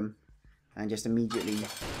into a room and just immediately...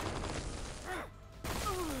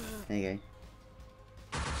 There you go.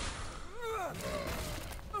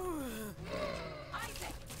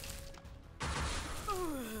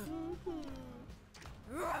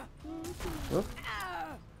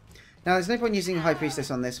 Now, there's no point using High Priestess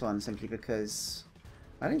on this one, simply because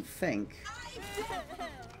I don't think...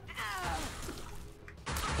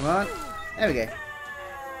 Come on. There we go.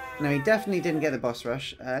 No, he definitely didn't get the boss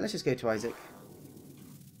rush. Let's just go to Isaac.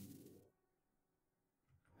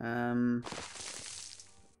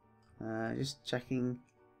 Just checking.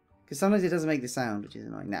 Because sometimes it doesn't make the sound, which is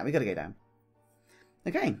annoying. Now, we got to go down.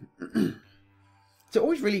 Okay. So all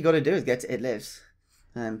we've really got to do is get to It Lives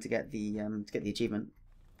to get the achievement.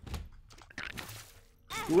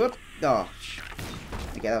 Whoop! Oh,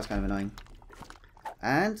 okay, that was kind of annoying.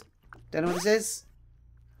 And don't know what this is.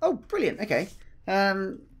 Oh, brilliant! Okay,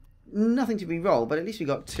 nothing to re-roll, but at least we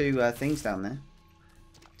got two things down there.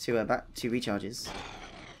 Two recharges.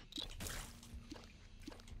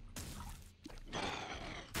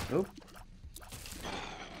 Oh.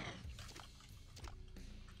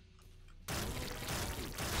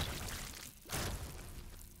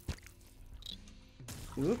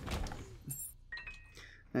 Whoop.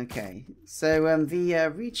 Okay, so the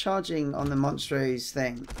recharging on the Monstrose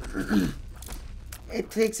thing, it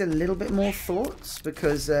takes a little bit more thought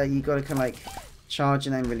because you got to kind of like charge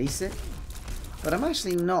and then release it. But I'm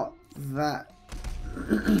actually not that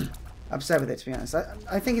upset with it, to be honest.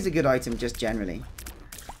 I think it's a good item just generally.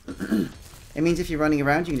 It means if you're running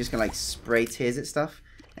around, you can just kind of like spray tears at stuff,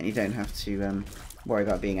 and you don't have to worry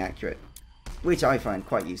about being accurate, which I find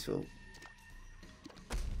quite useful.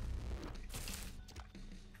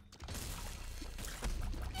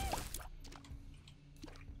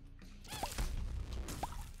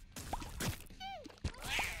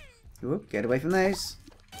 Whoop, get away from those.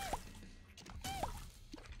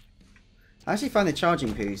 I actually find the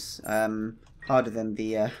charging poos harder than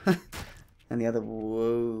the than the other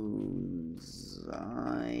woes.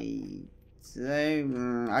 I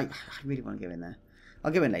really want to go in there.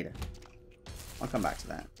 I'll go in later. I'll come back to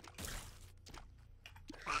that.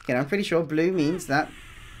 Okay, I'm pretty sure blue means that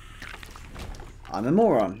I'm a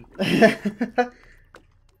moron. It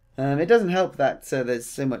doesn't help that there's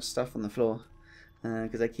so much stuff on the floor.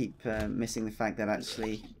 Because I keep missing the fact that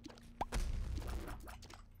actually...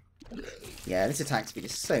 Yeah, this attack speed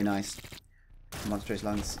is so nice. Monstrous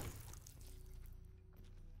lungs.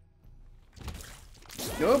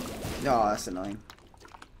 Oh, that's annoying.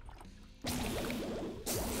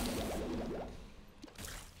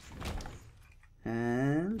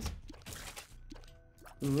 And...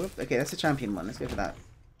 Whoop. Okay, that's a champion one. Let's go for that.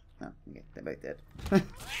 Oh, okay, they're both dead.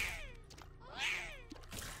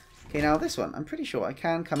 Okay, now this one, I'm pretty sure I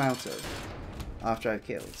can come out of after I've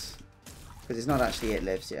killed. Because it's not actually It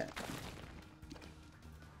Lives yet.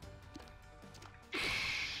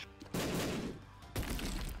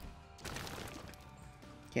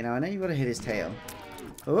 Okay, now I know you've got to hit his tail.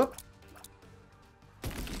 Oh!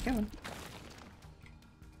 Come on.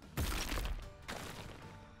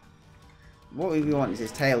 What we want is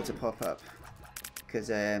his tail to pop up. Because,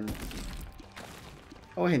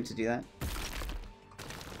 or him to do that.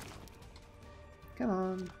 Come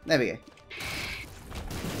on. There we go.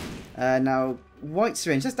 Now, white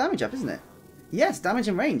syringe. That's damage up, isn't it? Yes, damage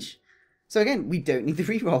and range. So again, we don't need the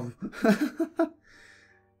reroll.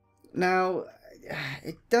 Now,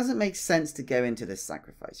 it doesn't make sense to go into this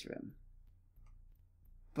sacrifice room.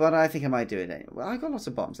 But I think I might do it anyway. Well, I got lots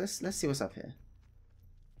of bombs. Let's see what's up here.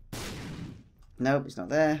 Nope, it's not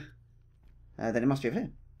there. Then it must be over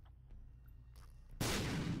here.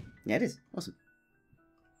 Yeah, it is. Awesome.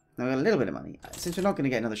 Now we've got a little bit of money. Since we're not going to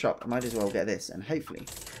get another shop, I might as well get this and hopefully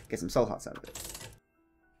get some soul hearts out of it.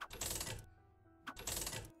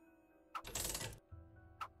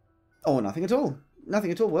 Oh, nothing at all.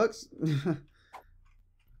 Nothing at all works.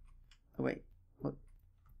 Oh, wait. What?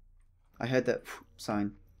 I heard that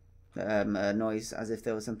sign. Noise as if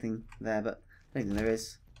there was something there, but I don't think there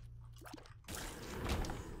is.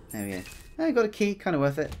 There we go. I got a key. Kind of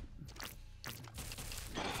worth it.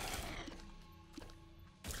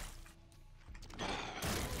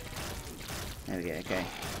 There we go, okay.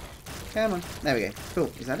 Come on. There we go.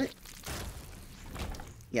 Cool. Is that it?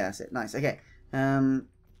 Yeah, that's it. Nice. Okay. Now,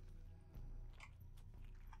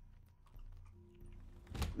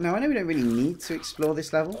 I know we don't really need to explore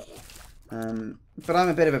this level. But I'm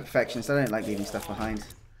a bit of a perfectionist. I don't like leaving stuff behind.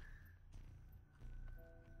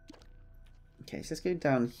 Okay, so let's go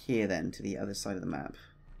down here then to the other side of the map.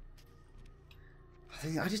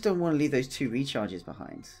 I just don't want to leave those two recharges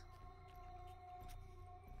behind.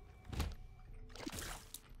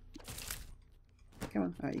 Come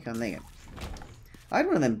on. Alright, you can. There you go. I had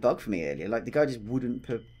one of them bug for me earlier. Like, the guy just wouldn't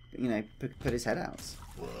put his head out.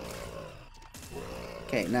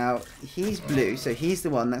 Okay, now, he's blue, so he's the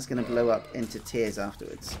one that's going to blow up into tears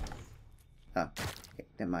afterwards. Oh, okay,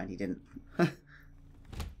 never mind, he didn't.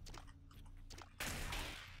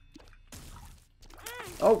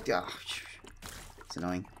 Oh, it's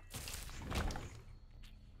annoying.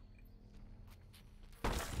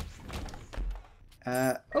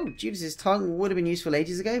 Oh, Judas's tongue would have been useful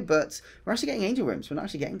ages ago, but we're actually getting angel rooms. We're not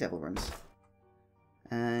actually getting devil rooms.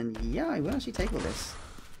 And yeah, I will actually take all this.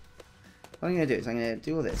 What I'm going to do is I'm going to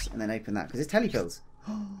do all this and then open that, because it's telepills.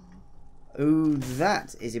 Oh,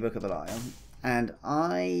 that is a Book of Belial. And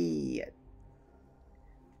I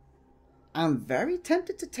am very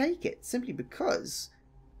tempted to take it, simply because,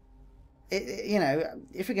 you know,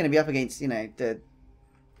 if we're going to be up against, you know, the...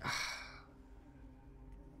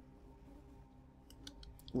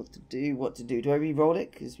 What to do? Do I re-roll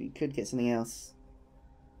it? Because we could get something else.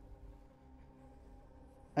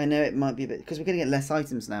 I know it might be a bit... Because we're going to get less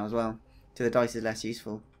items now as well. So the dice is less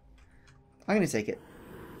useful. I'm going to take it.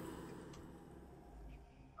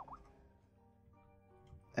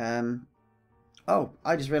 Oh,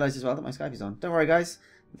 I just realised as well that my Skype is on. Don't worry, guys.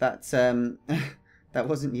 That, that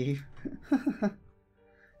wasn't you.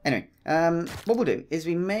 Anyway, what we'll do is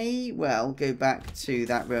we may well go back to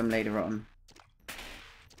that room later on.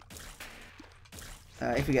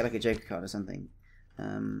 If we get like a Joker card or something.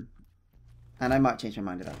 And I might change my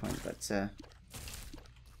mind at that point, but...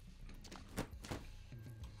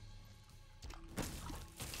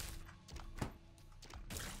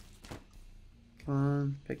 Come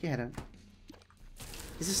on, poke your head out.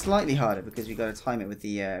 This is slightly harder because we got to time it with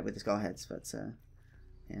the skull heads, but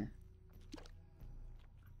yeah.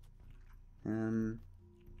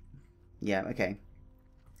 Yeah, okay.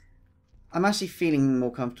 I'm actually feeling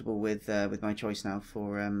more comfortable with my choice now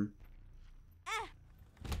for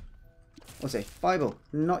what's it? Bible,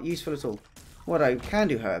 not useful at all. What I can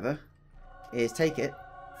do, however, is take it,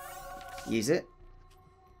 use it,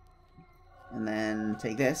 and then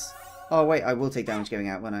take this. Oh wait, I will take damage going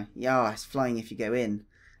out, won't I? Yeah, it's flying if you go in.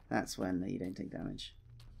 That's when you don't take damage.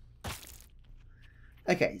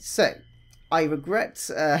 Okay, so I regret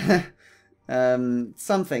some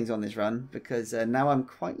things on this run because now I'm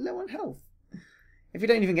quite low on health. If you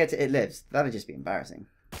don't even get to It Lives, that'd just be embarrassing.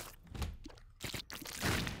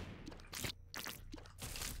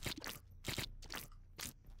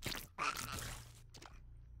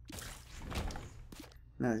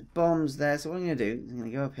 Now there's bombs there, so what I'm going to do is I'm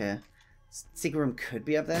going to go up here. Secret room could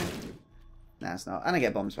be up there. No, it's not. And I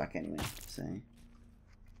get bombs back anyway, so...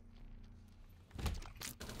 Oh,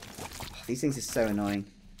 these things are so annoying.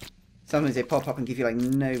 Sometimes they pop up and give you like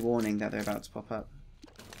no warning that they're about to pop up.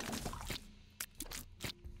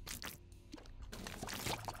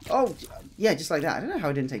 Oh, yeah, just like that. I don't know how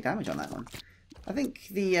I didn't take damage on that one. I think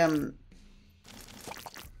the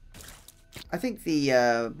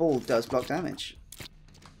ball does block damage.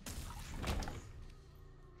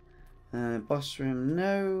 Boss room,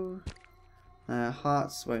 no.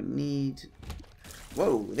 Hearts won't need.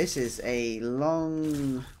 Whoa, this is a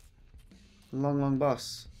long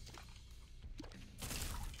boss.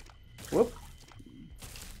 Whoop.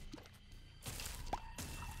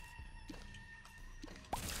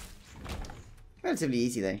 Relatively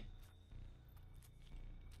easy though.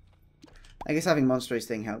 I guess having monstrous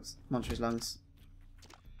thing helps. Monstrous lungs.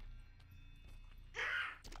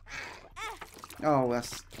 Oh,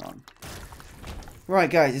 that's gone. Right,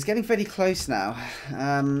 guys, it's getting fairly close now.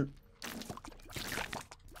 I've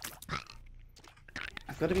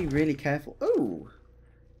got to be really careful. Oh,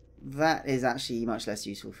 that is actually much less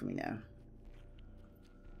useful for me now.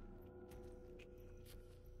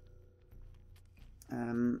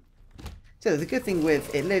 So the good thing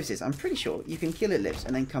with It Lives is I'm pretty sure you can kill It Lives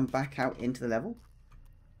and then come back out into the level.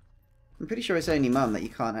 I'm pretty sure it's only Mum that you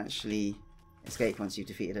can't actually escape once you've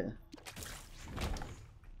defeated her.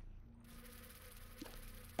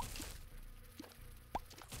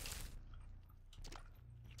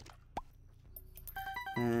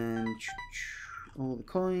 And all the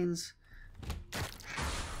coins.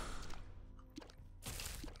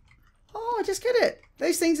 Oh, I just get it.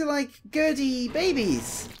 Those things are like Gurdy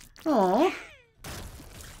babies. Aww.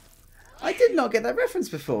 I did not get that reference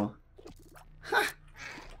before. Ha!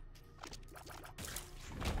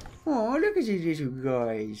 Oh, look at these little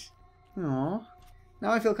guys. Aww.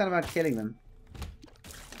 Now I feel kind of bad killing them.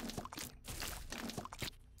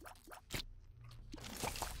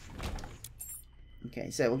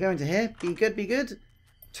 Okay, so we'll go into here. Be good, be good.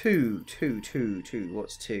 2.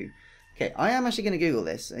 What's 2? Okay, I am actually going to Google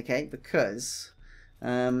this, okay, because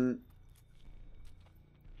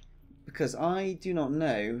I do not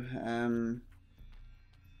know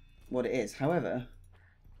what it is. However,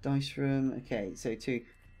 dice room. Okay, so 2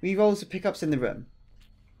 rerolls for pickups in the room.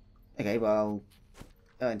 Okay, well,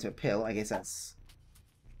 into a pill. I guess that's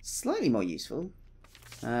slightly more useful.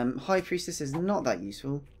 High Priestess is not that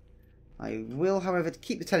useful. I will, however,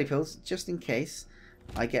 keep the telepills just in case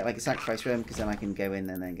I get like a sacrifice room, because then I can go in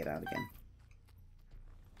and then get out again.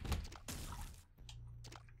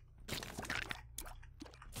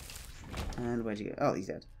 And where'd you go? Oh, he's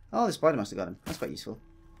dead. Oh, the spider must have got him. That's quite useful.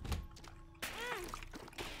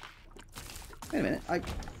 Wait a minute. Oh,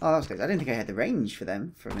 that was close. I didn't think I had the range for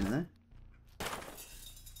them for a minute there.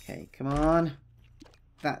 Okay, come on.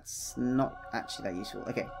 That's not actually that useful.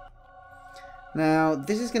 Okay. Now,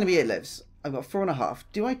 this is going to be it, lives. I've got 4.5.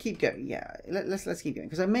 Do I keep going? Yeah, let's keep going,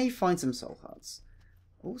 because I may find some soul hearts.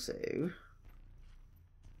 Also,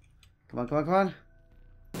 come on, come on, come on.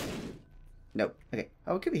 Nope. Okay.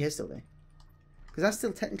 Oh, it could be here still though, because that's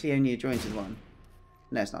still technically only a joint with one.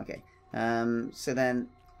 No, it's not. Okay. So then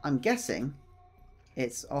I'm guessing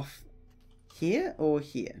it's off here or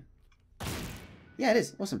here. Yeah, it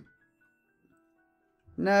is. Awesome.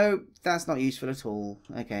 No, that's not useful at all.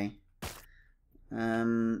 Okay.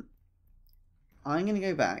 I'm going to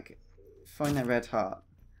go back, find that red heart,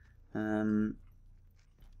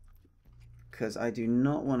 because I do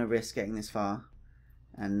not want to risk getting this far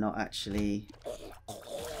and not actually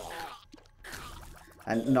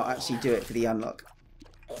do it for the unlock.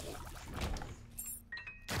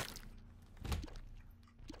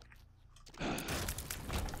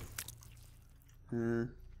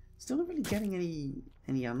 Still not really getting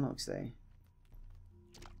any unlocks though,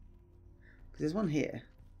 because there's one here.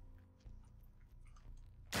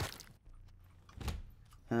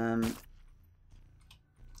 Come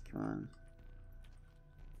on.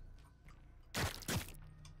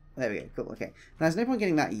 There we go. Cool. Okay. Now, there's no point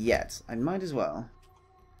getting that yet. I might as well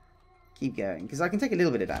keep going, because I can take a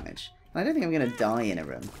little bit of damage. And I don't think I'm going to die in a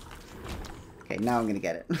room. Okay, now I'm going to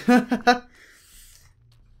get it.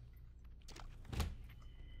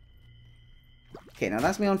 Okay, now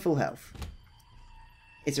that's me on full health.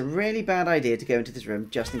 It's a really bad idea to go into this room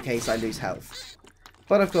just in case I lose health.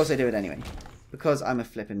 But of course I do it anyway, because I'm a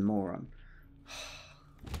flippin' moron.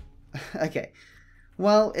 Okay.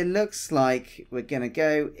 Well, it looks like we're going to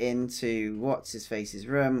go into What's-His-Face's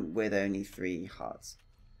room with only 3 hearts.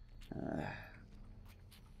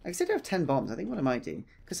 I said I have 10 bombs. I think what I might do,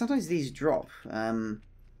 because sometimes these drop,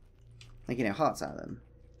 like, you know, hearts out of them.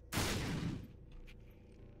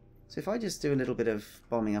 So if I just do a little bit of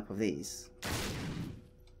bombing up of these.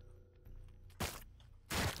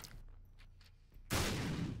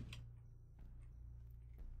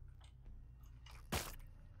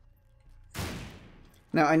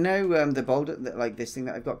 Now, I know the boulder, like this thing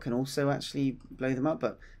that I've got, can also actually blow them up,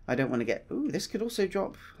 but I don't want to get... Ooh, this could also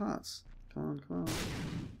drop hearts. Come on, come on.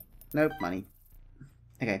 Nope, money.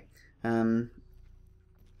 Okay. Alright,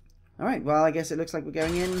 well, I guess it looks like we're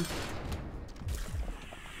going in.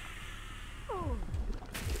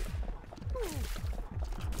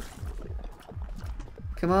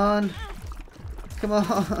 Come on. Come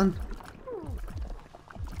on.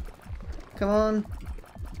 Come on.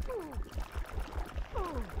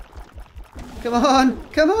 Come on!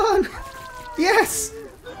 Come on! Yes!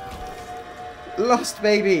 Lost,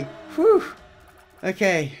 baby! Whew!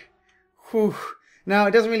 Okay. Whew. Now,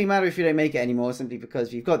 it doesn't really matter if you don't make it anymore, simply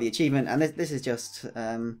because you've got the achievement, and this is just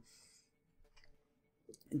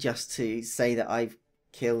to say that I've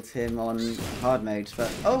killed him on hard mode.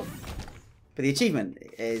 But, oh! But the achievement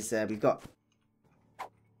is we've got...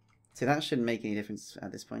 So that shouldn't make any difference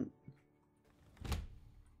at this point.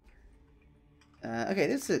 Okay,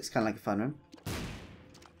 this looks kind of like a fun room.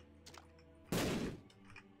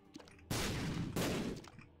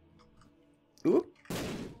 Ooh,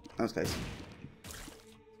 that was close.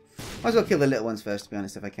 Might as well kill the little ones first, to be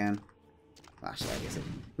honest, if I can. Actually, I guess it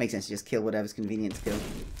makes sense to just kill whatever's convenient to kill.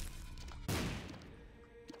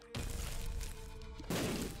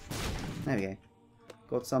 There we go.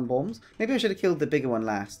 Got some bombs. Maybe I should have killed the bigger one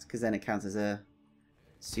last, because then it counts as a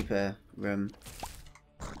super room.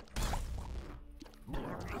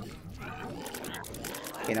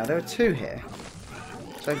 Okay, now there are 2 here.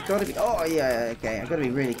 So I've got to be... Oh, yeah, okay. I've got to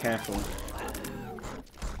be really careful.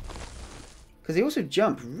 Because they also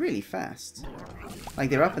jump really fast.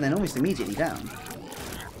 Like, they're up and then almost immediately down.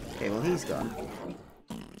 Okay, well, he's gone.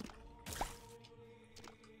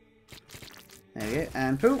 There we go.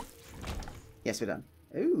 And poof. Yes, we're done.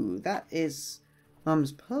 Ooh, that is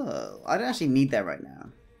Mum's Pearl. I don't actually need that right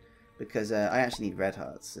now. Because I actually need red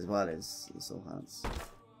hearts as well as soul hearts.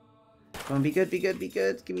 Come on, be good, be good, be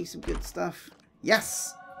good. Give me some good stuff.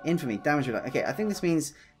 Yes! Infamy. Damage reduction. Okay, I think this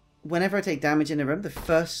means whenever I take damage in a room, the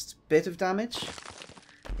first bit of damage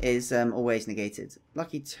is always negated.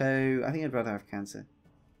 Lucky toe. I think I'd rather have cancer.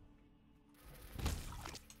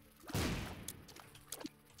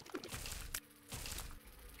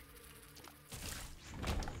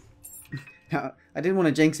 Now, I didn't want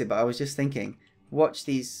to jinx it, but I was just thinking, watch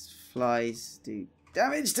these flies do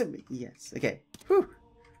damage to me. Yes, okay. Whew.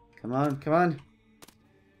 Come on, come on.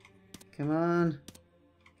 Come on.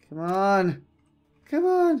 Come on. Come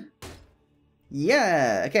on.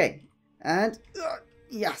 Yeah, okay. And,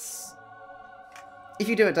 yes. If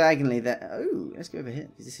you do it diagonally, then... Oh, let's go over here.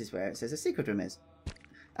 This is where it says a secret room is.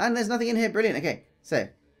 And there's nothing in here. Brilliant. Okay, so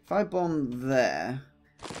if I bomb there,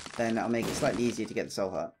 then that'll make it slightly easier to get the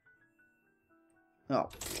soul heart. Oh.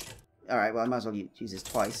 Alright, well, I might as well use this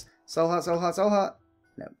twice. Soul heart, soul heart, soul heart.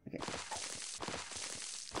 No, okay.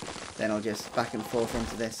 Then I'll just back and forth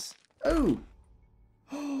into this. Oh!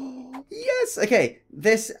 Yes! Okay,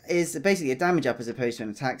 this is basically a damage up as opposed to an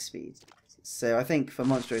attack speed. So I think for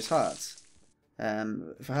monstrous hearts,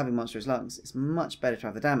 for having monstrous lungs, it's much better to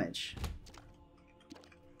have the damage.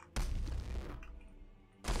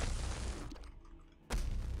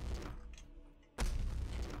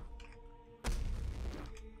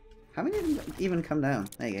 How many of them even come down?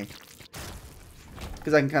 There you go.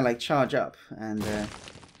 Because I can kind of like charge up and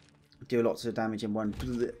do lots of damage in one.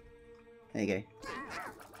 There you go.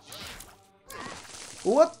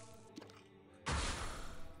 What?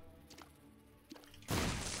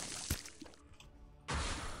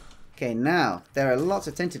 Okay, now there are lots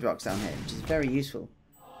of tinted rocks down here, which is very useful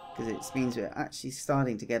because it means we're actually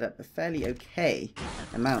starting to get up a fairly okay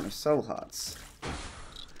amount of soul hearts.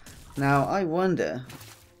 Now, I wonder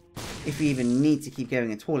if we even need to keep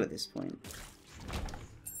going at all at this point.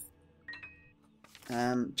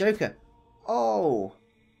 Joker. Oh.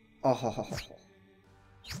 Oh.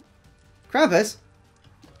 Krampus.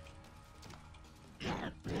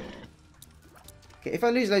 Okay, if I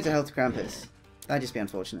lose loads of health to Krampus, that'd just be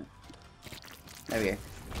unfortunate. There we go.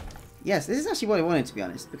 Yes, this is actually what I wanted, to be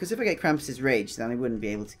honest. Because if I get Krampus's rage, then I wouldn't be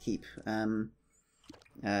able to keep Book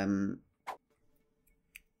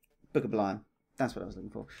of Belial. That's what I was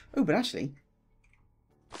looking for. Oh, but actually,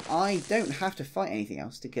 I don't have to fight anything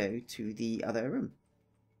else to go to the other room.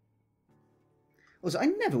 Also, I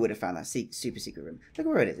never would have found that super secret room. Look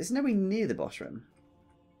where it is. It's nowhere near the boss room.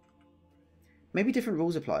 Maybe different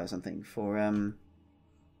rules apply or something for,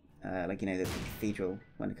 like, you know, the cathedral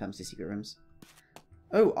when it comes to secret rooms.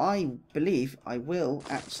 Oh, I believe I will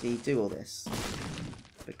actually do all this.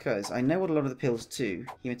 Because I know what a lot of the pills do.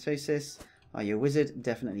 Hematosis. Are you a wizard?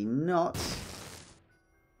 Definitely not.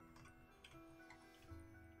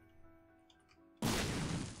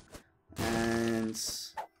 And...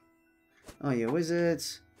 Are you a wizard?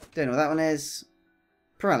 Don't know what that one is.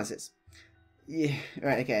 Paralysis. Yeah,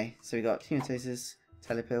 right, okay. So we got hematosis,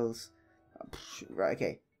 telepills. Right,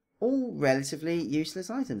 okay. All relatively useless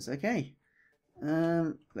items, okay.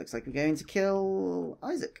 Looks like we're going to kill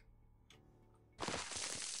Isaac.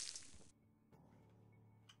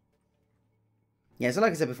 Yeah, so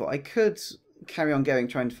like I said before, I could carry on going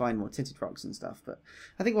trying to find more tinted rocks and stuff, but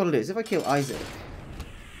I think what I'll do is if I kill Isaac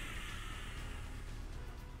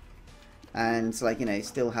and, like, you know,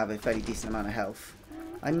 still have a fairly decent amount of health,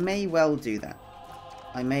 I may well do that.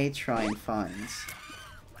 I may try and find...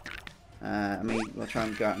 I may well try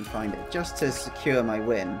and go out and find it, just to secure my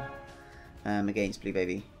win against Blue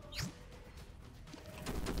Baby.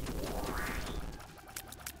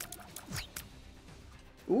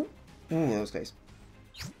 Ooh, that was close.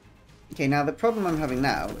 Okay, now the problem I'm having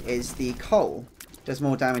now is the coal does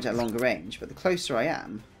more damage at longer range, but the closer I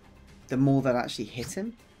am, the more that actually hit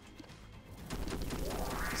him.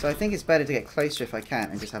 So I think it's better to get closer if I can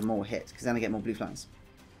and just have more hit, because then I get more blue flies.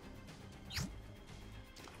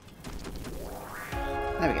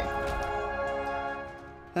 There we go.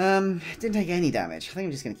 Didn't take any damage. I think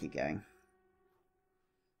I'm just going to keep going.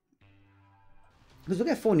 Because we'll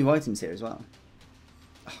get 4 new items here as well.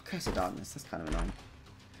 Oh, Curse of Darkness. That's kind of annoying.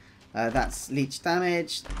 That's leech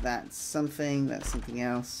damage. That's something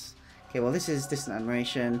else. Okay, well this is Distant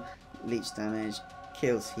Admiration. Leech damage.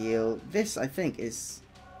 Kills heal. This, I think, is...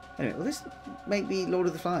 Anyway, will this make me Lord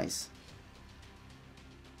of the Flies?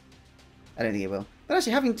 I don't think it will. But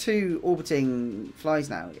actually, having 2 orbiting flies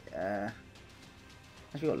now...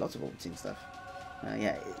 actually, got lots of orbiting stuff.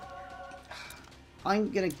 Yeah. I'm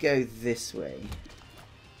going to go this way.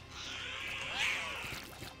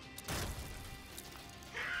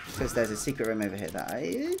 Because there's a secret room over here that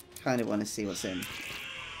I kind of want to see what's in.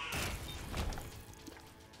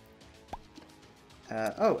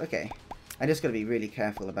 Oh, okay. I just got to be really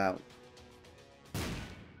careful about...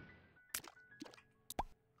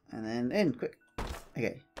 And then in, quick.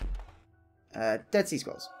 Okay. Dead Sea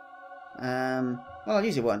Scrolls. Well, I'll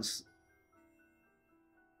use it once.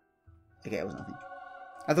 Okay, it was nothing.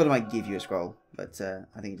 I thought it might give you a scroll, but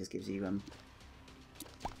I think it just gives you...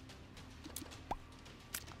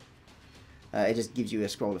 It just gives you a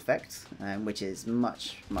scroll effect, which is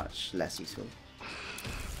much less useful.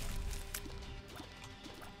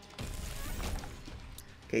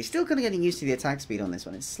 Okay, still kind of getting used to the attack speed on this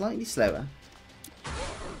one. It's slightly slower,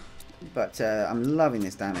 but I'm loving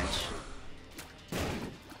this damage.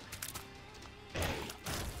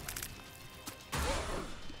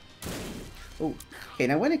 Oh, okay.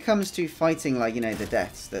 Now when it comes to fighting, like, you know, the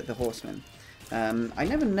deaths, the horsemen, I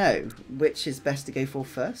never know which is best to go for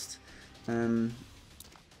first. I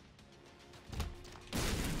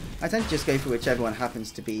tend to just go for whichever one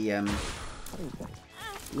happens to be.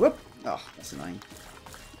 Whoop! Oh, that's annoying.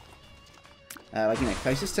 Like, you know,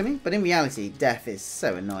 closest to me. But in reality, death is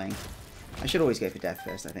so annoying. I should always go for death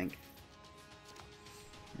first, I think.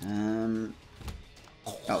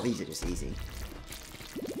 Oh, these are just easy.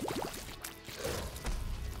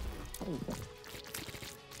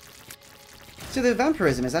 So the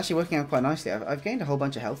vampirism is actually working out quite nicely. I've gained a whole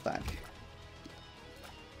bunch of health back.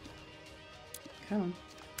 Come on.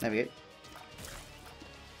 There we go.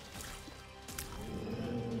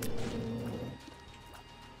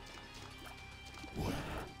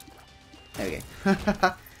 There we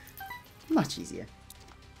go. Much easier.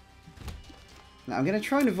 Now I'm going to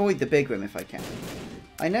try and avoid the big room if I can.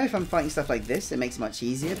 I know if I'm fighting stuff like this, it makes it much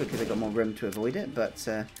easier because I've got more room to avoid it, but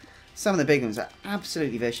some of the big ones are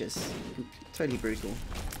absolutely vicious. Totally brutal.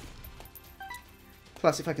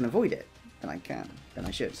 Plus, if I can avoid it, then I can. Then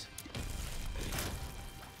I should.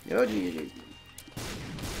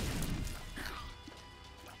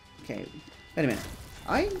 Okay, wait a minute.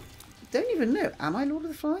 I don't even know. Am I Lord of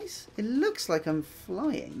the Flies? It looks like I'm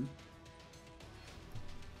flying.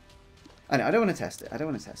 I know, I don't want to test it. I don't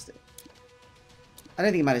want to test it. I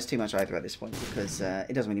don't think it matters too much either at this point, because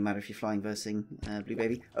it doesn't really matter if you're flying versus Blue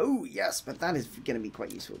Baby. Oh, yes, but that is going to be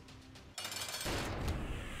quite useful.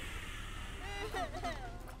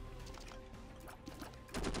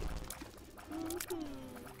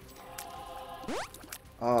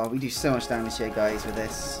 Oh, we do so much damage here, guys, with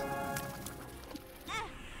this.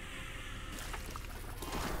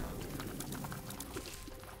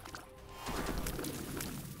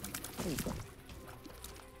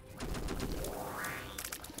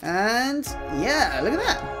 And yeah, look at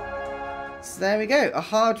that. So there we go. A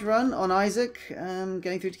hard run on Isaac,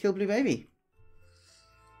 getting through to kill Blue Baby.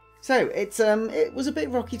 So it was a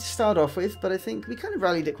bit rocky to start off with, but I think we kind of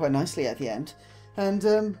rallied it quite nicely at the end.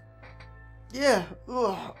 And yeah,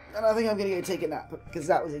 and I think I'm going to go take a nap because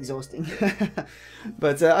that was exhausting.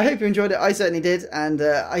 But I hope you enjoyed it. I certainly did, and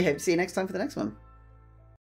I hope to see you next time for the next one.